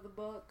copies of the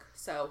book.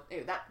 So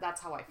anyway,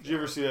 that's how I feel. Did you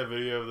ever see that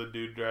video of the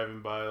dude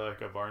driving by like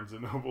a Barnes &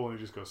 Noble and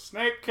he just goes,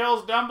 Snape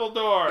kills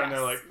Dumbledore? Yes. And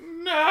they're like,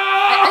 no!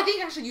 I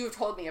think actually you've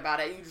told me about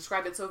it. You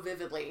describe it so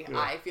vividly. Yeah.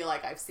 I feel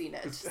like I've seen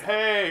it. So.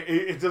 Hey!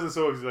 It doesn't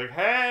so he's like,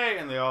 hey!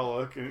 And they all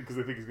look because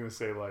they think he's going to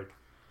say like,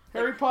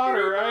 Harry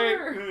Potter, right?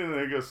 And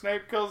they go,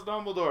 Snape kills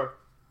Dumbledore.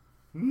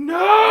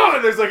 No!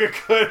 And there's like a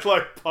good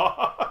like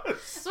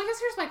pause. So I guess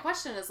here's my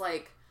question is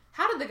like,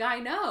 how did the guy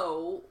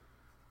know?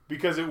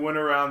 Because it went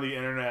around the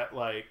internet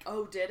like...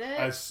 Oh, did it?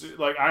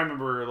 I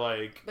remember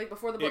like... Like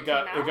before the book came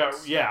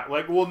out? Yeah.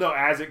 Like, well, no,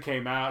 as it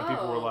came out,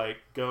 people were like,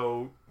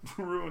 go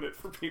ruin it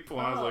for people.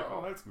 And I was like,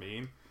 oh, that's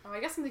mean. Oh, I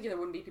guess I'm thinking there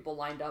wouldn't be people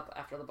lined up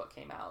after the book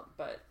came out,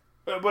 but...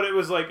 But it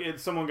was like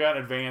someone got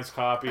an advance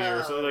copy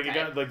or so. Like, okay.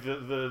 It got like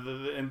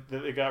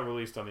it got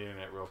released on the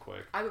internet real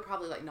quick. I would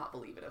probably like not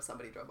believe it if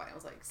somebody drove by and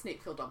was like,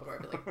 Snape killed Dumbledore.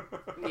 I'd be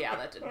like, yeah,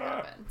 that didn't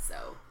happen.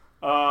 So...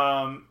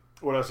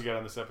 What else you got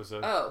on this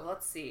episode? Oh,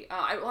 let's see.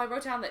 I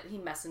wrote down that he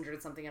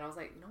messengered something, and I was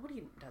like,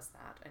 nobody does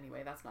that.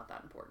 Anyway, that's not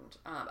that important.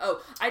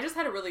 I just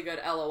had a really good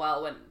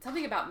LOL when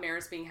something about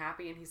Maris being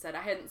happy, and he said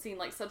I hadn't seen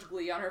like such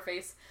glee on her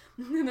face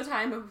in the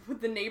time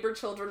with the neighbor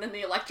children and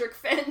the electric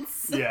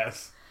fence.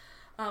 Yes.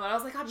 And I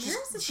was like, God,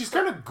 Maris is... She's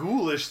kind of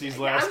ghoulish these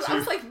last two. I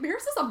was like,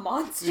 Maris is a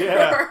monster.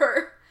 Yeah.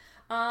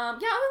 Other than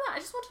that, I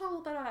just want to talk a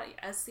little bit about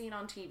as seen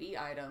on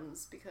TV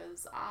items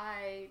because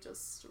I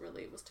just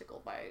really was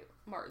tickled by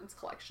Martin's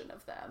collection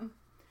of them.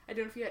 I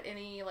don't know if you had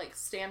any like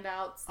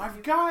standouts. I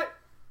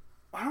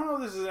don't know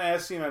if this is an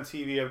as seen on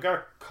TV. I've got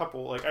a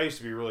couple. Like I used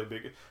to be really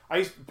big.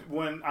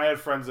 When I had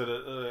friends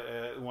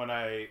when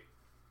I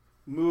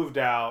moved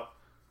out,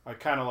 I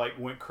kind of like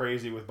went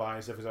crazy with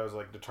buying stuff because I was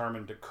like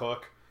determined to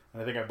cook,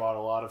 and I think I bought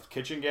a lot of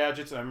kitchen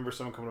gadgets. And I remember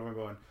someone coming over and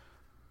going,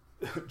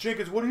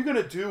 Jenkins, what are you going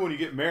to do when you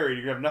get married?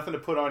 You're going to have nothing to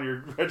put on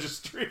your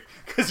registry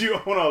because you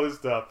own all this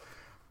stuff.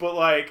 But,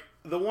 like,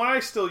 the one I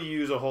still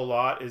use a whole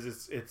lot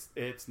is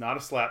it's not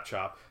a slap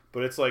chop,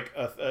 but it's like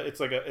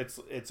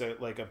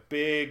a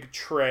big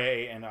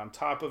tray, and on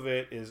top of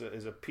it is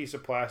a piece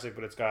of plastic,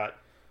 but it's got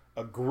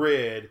a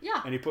grid.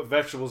 Yeah. And you put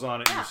vegetables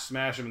on it, and you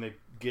smash them, and they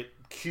get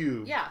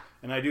cubed. Yeah.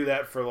 And I do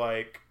that for,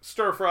 like,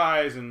 stir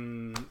fries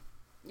and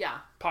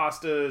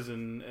pastas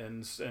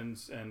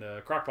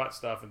and crock-pot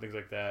stuff and things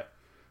like that.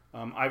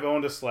 I've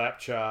owned a slap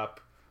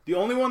chop. The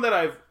only one that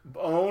I've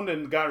owned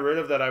and gotten rid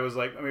of that I was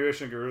like, maybe I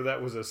shouldn't get rid of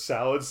that was a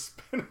salad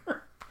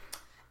spinner.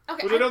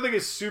 Okay, which I don't think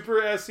is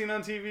super as seen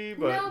on TV,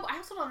 but... No, I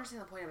also don't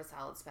understand the point of a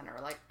salad spinner.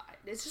 Like,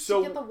 it's just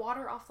to get the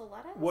water off the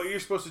lettuce? What you're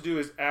supposed to do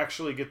is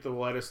actually get the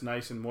lettuce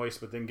nice and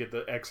moist, but then get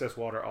the excess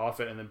water off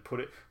it and then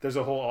put it... There's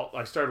a whole...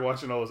 I started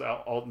watching all those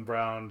Alton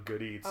Brown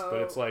Good Eats,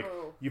 but it's like,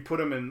 you put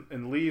them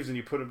in leaves and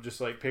you put them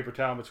just like paper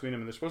towel between them,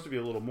 and they're supposed to be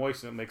a little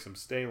moist and it makes them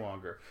stay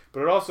longer.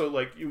 But it also,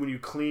 like, when you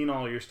clean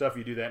all your stuff,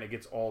 you do that and it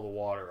gets all the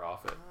water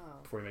off it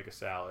before you make a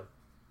salad.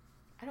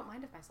 I don't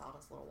mind if my salad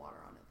has a little water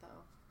on it, though.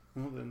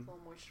 Well, then A little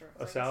moisture.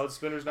 a salad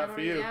spinner's not for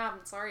you. Yeah,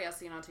 I'm sorry, as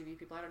seen on TV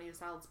people. I don't need a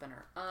salad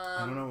spinner.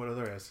 I don't know what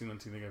other as seen on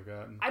TV I've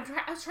gotten. I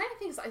was trying to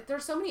think.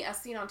 There's so many as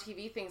seen on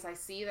TV things I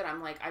see that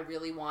I'm like, I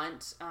really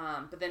want.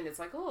 But then it's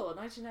like, oh,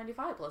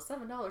 $19.95 plus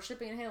 $7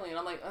 shipping and handling. And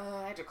I'm like,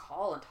 I had to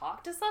call and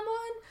talk to someone.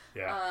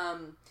 Yeah.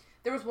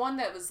 There was one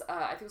that was,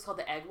 I think it was called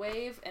the Egg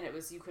Wave, and it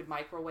was you could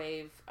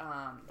microwave.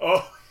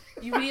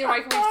 You could either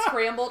microwave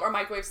scrambled or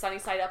microwave sunny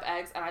side up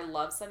eggs, and I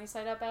love sunny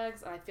side up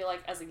eggs, and I feel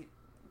like as a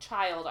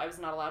child I was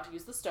not allowed to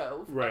use the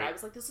stove. Right. And I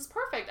was like, this is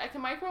perfect. I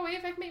can microwave.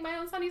 I can make my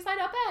own sunny side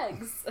up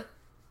eggs.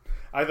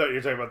 I thought you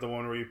were talking about the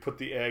one where you put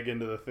the egg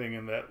into the thing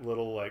and that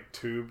little like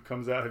tube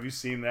comes out. Have you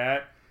seen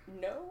that?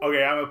 No.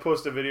 Okay, I'm gonna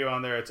post a video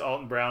on there. It's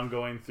Alton Brown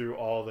going through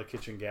all the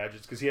kitchen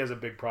gadgets because he has a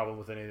big problem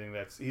with anything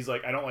that's. He's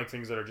like, I don't like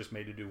things that are just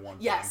made to do one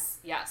thing.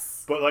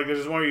 Yes. But like, there's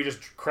this one where you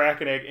just crack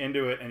an egg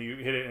into it and you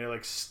hit it and it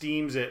like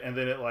steams it, and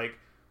then it like,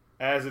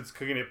 as it's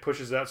cooking, it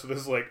pushes out. So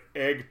this like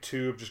egg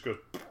tube just goes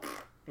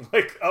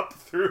like up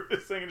through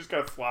this thing and just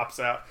kind of flops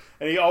out.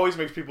 And he always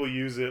makes people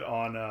use it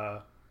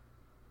on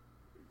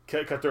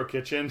Cutthroat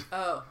Kitchen.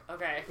 Oh,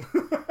 okay.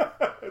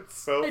 It's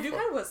so. I do fun.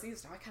 kind of want to see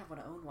this now. I kind of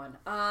want to own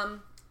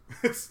one.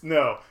 It's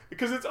no,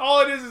 because it's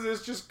all it is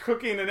it's just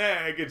cooking an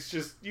egg. It's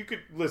just you could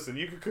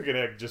cook an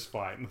egg just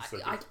fine.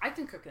 I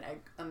can cook an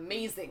egg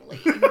amazingly.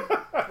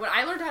 When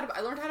I learned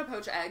how to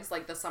poach eggs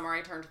like the summer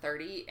I turned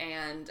 30,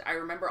 and I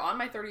remember on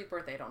my 30th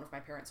birthday, I don't know if my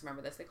parents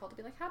remember this, they called to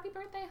be like, happy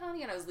birthday,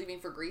 honey, and I was leaving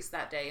for Greece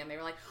that day, and they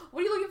were like, what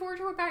are you looking forward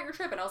to about your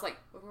trip? And I was like,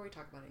 before we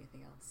talk about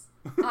anything else,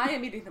 I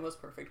am eating the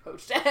most perfect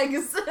poached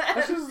eggs.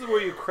 This is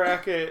where you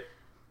crack it.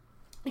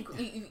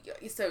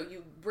 So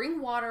you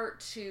bring water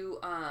to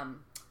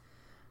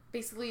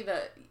basically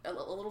a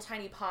little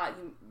tiny pot.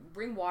 You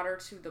bring water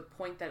to the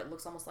point that it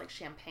looks almost like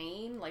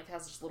champagne, like it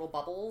has just little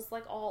bubbles,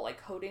 like all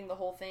like coating the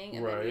whole thing,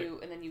 and right.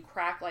 then you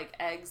crack like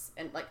eggs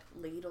and like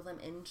ladle them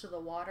into the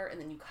water, and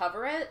then you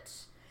cover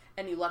it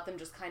and you let them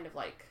just kind of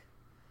like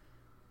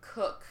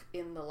cook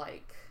in the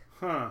like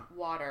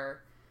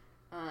water.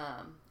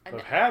 I've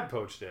had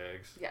poached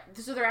eggs. Yeah,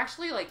 so they're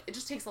actually like, it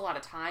just takes a lot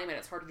of time and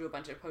it's hard to do a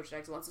bunch of poached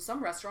eggs at once. So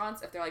some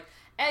restaurants, if they're like,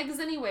 eggs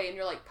anyway, and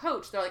you're like,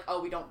 poached, they're like, oh,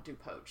 we don't do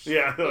poached.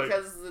 Yeah.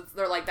 Because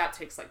they're like, that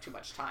takes like too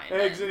much time.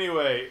 Eggs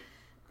anyway.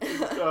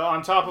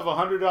 On top of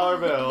 $100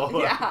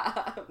 bill.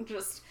 Yeah.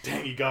 Just.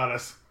 Dang, you got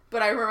us.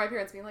 But I remember my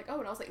parents being like, oh,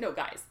 and I was like, no,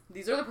 guys,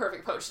 these are the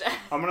perfect poached eggs.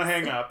 I'm going to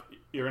hang up.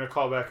 You're going to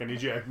call back. I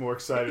need you to act more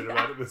excited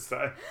about it this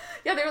time.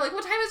 Yeah, they were like,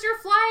 what time is your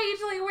flight?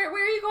 Like, where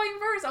are you going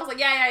first? I was like,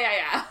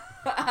 yeah.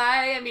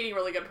 I am eating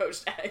really good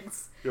poached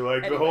eggs. You're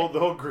like, anyway. the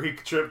whole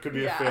Greek trip could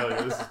be a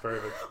failure. This is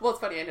perfect. Well,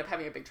 it's funny. I ended up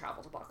having a big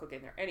travel debacle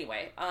getting there.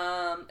 Anyway,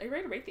 are you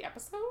ready to rate the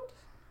episode?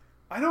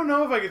 I don't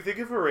know if I could think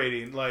of a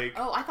rating. Like,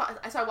 so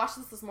I watched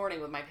this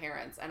morning with my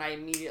parents, and I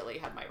immediately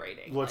had my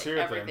rating. What's your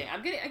everything? thing?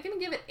 I'm gonna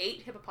give it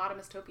 8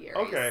 hippopotamus topiaries.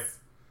 Okay.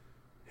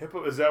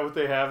 Is that what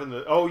they have in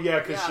the? Oh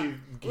yeah, because he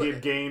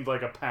had gained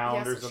like a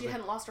pound or something. She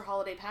hadn't lost her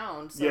holiday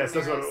pound. So yes,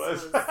 that's what it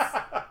was.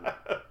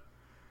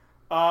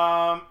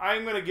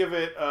 I'm gonna give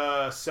it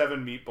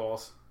 7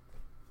 meatballs.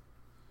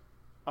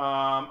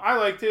 I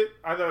liked it.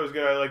 I thought it was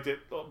good. I liked it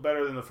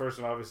better than the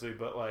first one, obviously,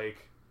 but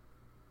like,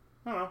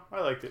 I don't know.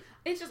 I liked it.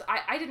 It's just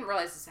I didn't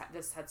realize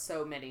this had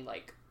so many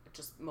like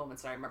just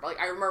moments that I remember. Like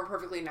I remember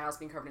perfectly Niles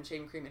being covered in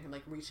shaving cream and him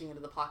like reaching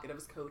into the pocket of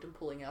his coat and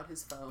pulling out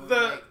his phone.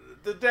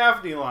 The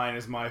Daphne line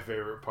is my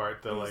favorite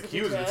part. Though, like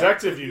he was a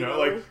detective, you know,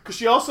 like because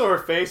she also her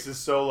face is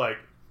so like,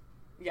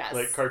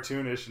 like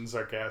cartoonish and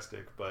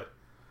sarcastic, but.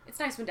 It's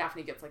nice when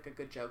Daphne gets like a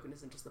good joke and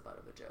isn't just the butt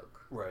of a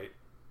joke. Right.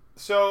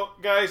 So,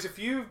 guys, if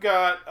you've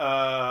got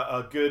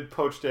a good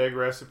poached egg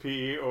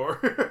recipe or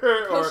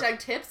poached egg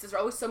tips, there's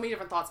always so many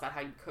different thoughts about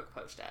how you cook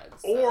poached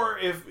eggs. So. Or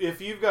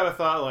if you've got a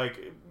thought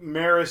like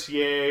Maris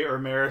yay or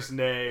Maris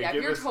nay. Yeah,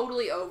 if you're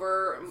totally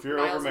over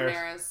Niles and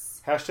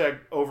Maris. Hashtag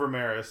over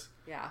Maris.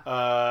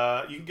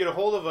 Yeah. You can get a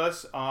hold of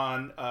us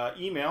on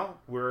email.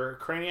 We're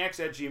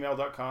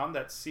craniacs@gmail.com.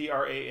 That's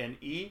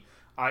CRANEIACS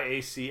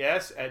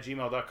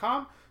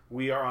 @gmail.com.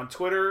 We are on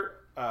Twitter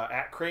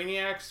at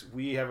Craniacs.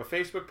 We have a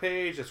Facebook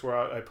page. That's where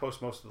I post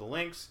most of the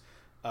links.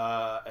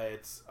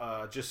 It's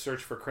just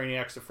search for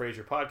Craniacs the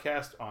Frasier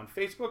Podcast on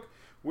Facebook.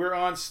 We're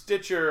on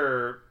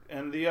Stitcher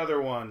and the other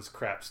ones.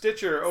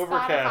 Stitcher,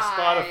 Overcast,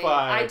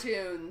 Spotify,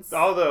 iTunes.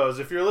 All those.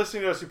 If you're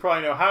listening to us, you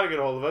probably know how to get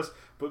a hold of us.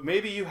 But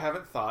maybe you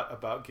haven't thought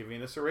about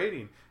giving us a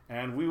rating.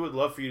 And we would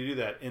love for you to do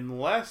that.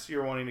 Unless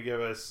you're wanting to give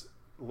us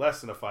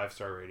less than a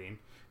 5-star rating.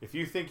 If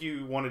you think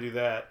you want to do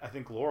that, I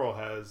think Laurel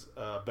has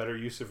a better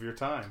use of your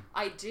time.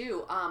 I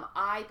do.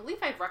 I believe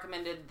I've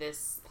recommended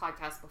this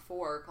podcast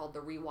before called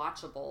The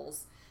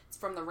Rewatchables. It's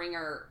from the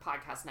Ringer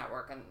podcast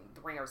network, and the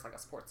Ringer is like a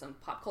sports and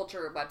pop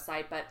culture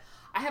website, but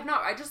I have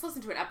not. I just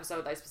listened to an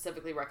episode that I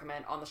specifically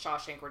recommend on the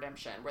Shawshank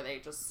Redemption, where they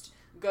just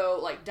go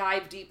like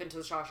dive deep into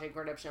the Shawshank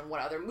Redemption,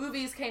 what other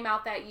movies came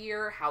out that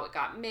year, how it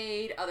got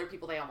made, other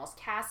people they almost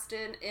cast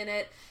in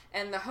it,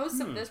 and the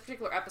hosts of this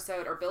particular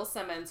episode are Bill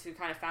Simmons, who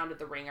kind of founded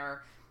the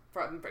Ringer,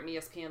 from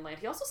ESPN Land.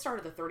 He also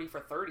started the 30 for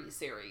 30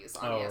 series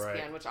on Oh, ESPN,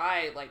 right. which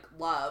I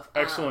love.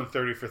 Excellent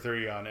 30 for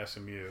 30 on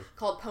SMU.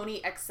 Called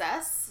Pony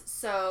XS,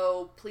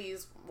 so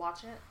please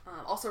watch it.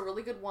 Also, a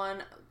really good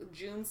one,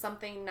 June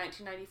something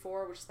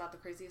 1994, which is about the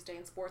craziest day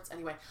in sports.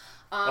 Anyway,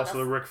 Also,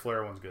 the Ric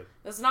Flair one's good.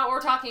 that's not what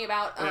we're talking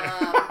about.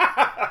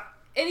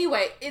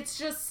 Anyway, it's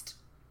just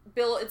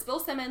it's Bill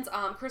Simmons,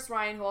 Chris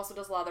Ryan, who also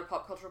does a lot of their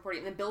pop culture reporting,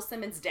 and then Bill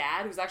Simmons'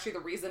 dad, who's actually the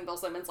reason Bill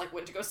Simmons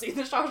went to go see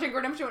The Shawshank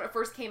Redemption when it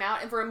first came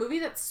out. And for a movie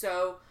that's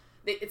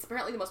it's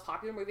apparently the most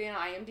popular movie on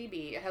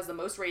IMDb. It has the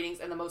most ratings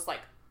and the most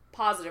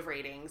positive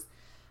ratings.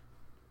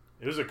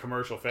 It was a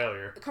commercial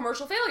failure.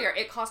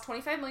 It cost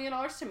 $25 million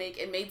to make.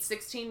 It made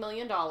 $16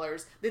 million.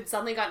 Then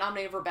suddenly got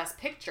nominated for Best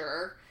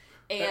Picture.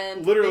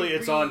 And literally,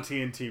 it's on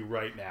TNT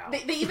right now.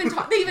 They even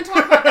talk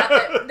about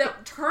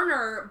that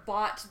Turner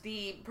bought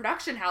the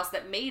production house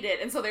that made it,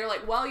 and so they were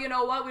like, well, you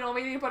know what? We don't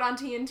need to put on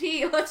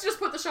TNT. Let's just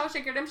put The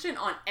Shawshank Redemption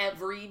on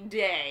every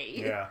day.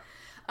 Yeah.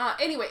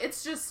 Anyway,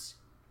 it's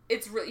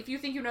really, if you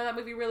think you know that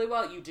movie really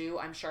well, you do,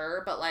 I'm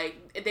sure, but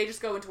they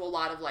just go into a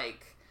lot of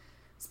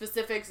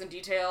specifics and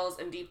details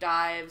and deep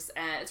dives,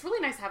 and it's really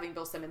nice having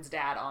Bill Simmons'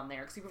 dad on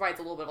there because he provides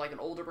a little bit of an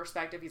older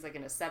perspective. He's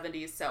in his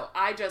 70s, so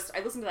I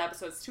listened to that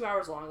episode. It's 2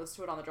 hours long. I listened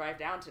to it on the drive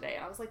down today,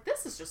 and I was like,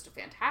 this is just a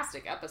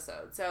fantastic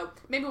episode. So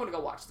maybe I want to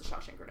go watch The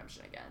Shawshank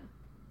Redemption again.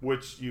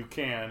 Which you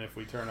can if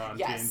we turn on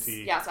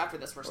TNT. Yes, after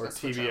this we're or going to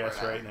switch TBS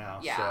over right now.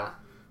 Yeah.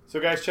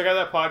 So guys, check out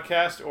that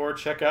podcast or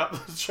check out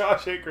The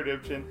Shawshank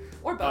Redemption.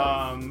 Or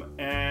both.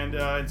 And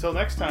until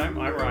next time,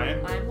 I'm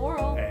Ryan. I'm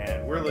Laurel.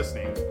 And we're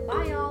listening.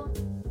 Bye, y'all.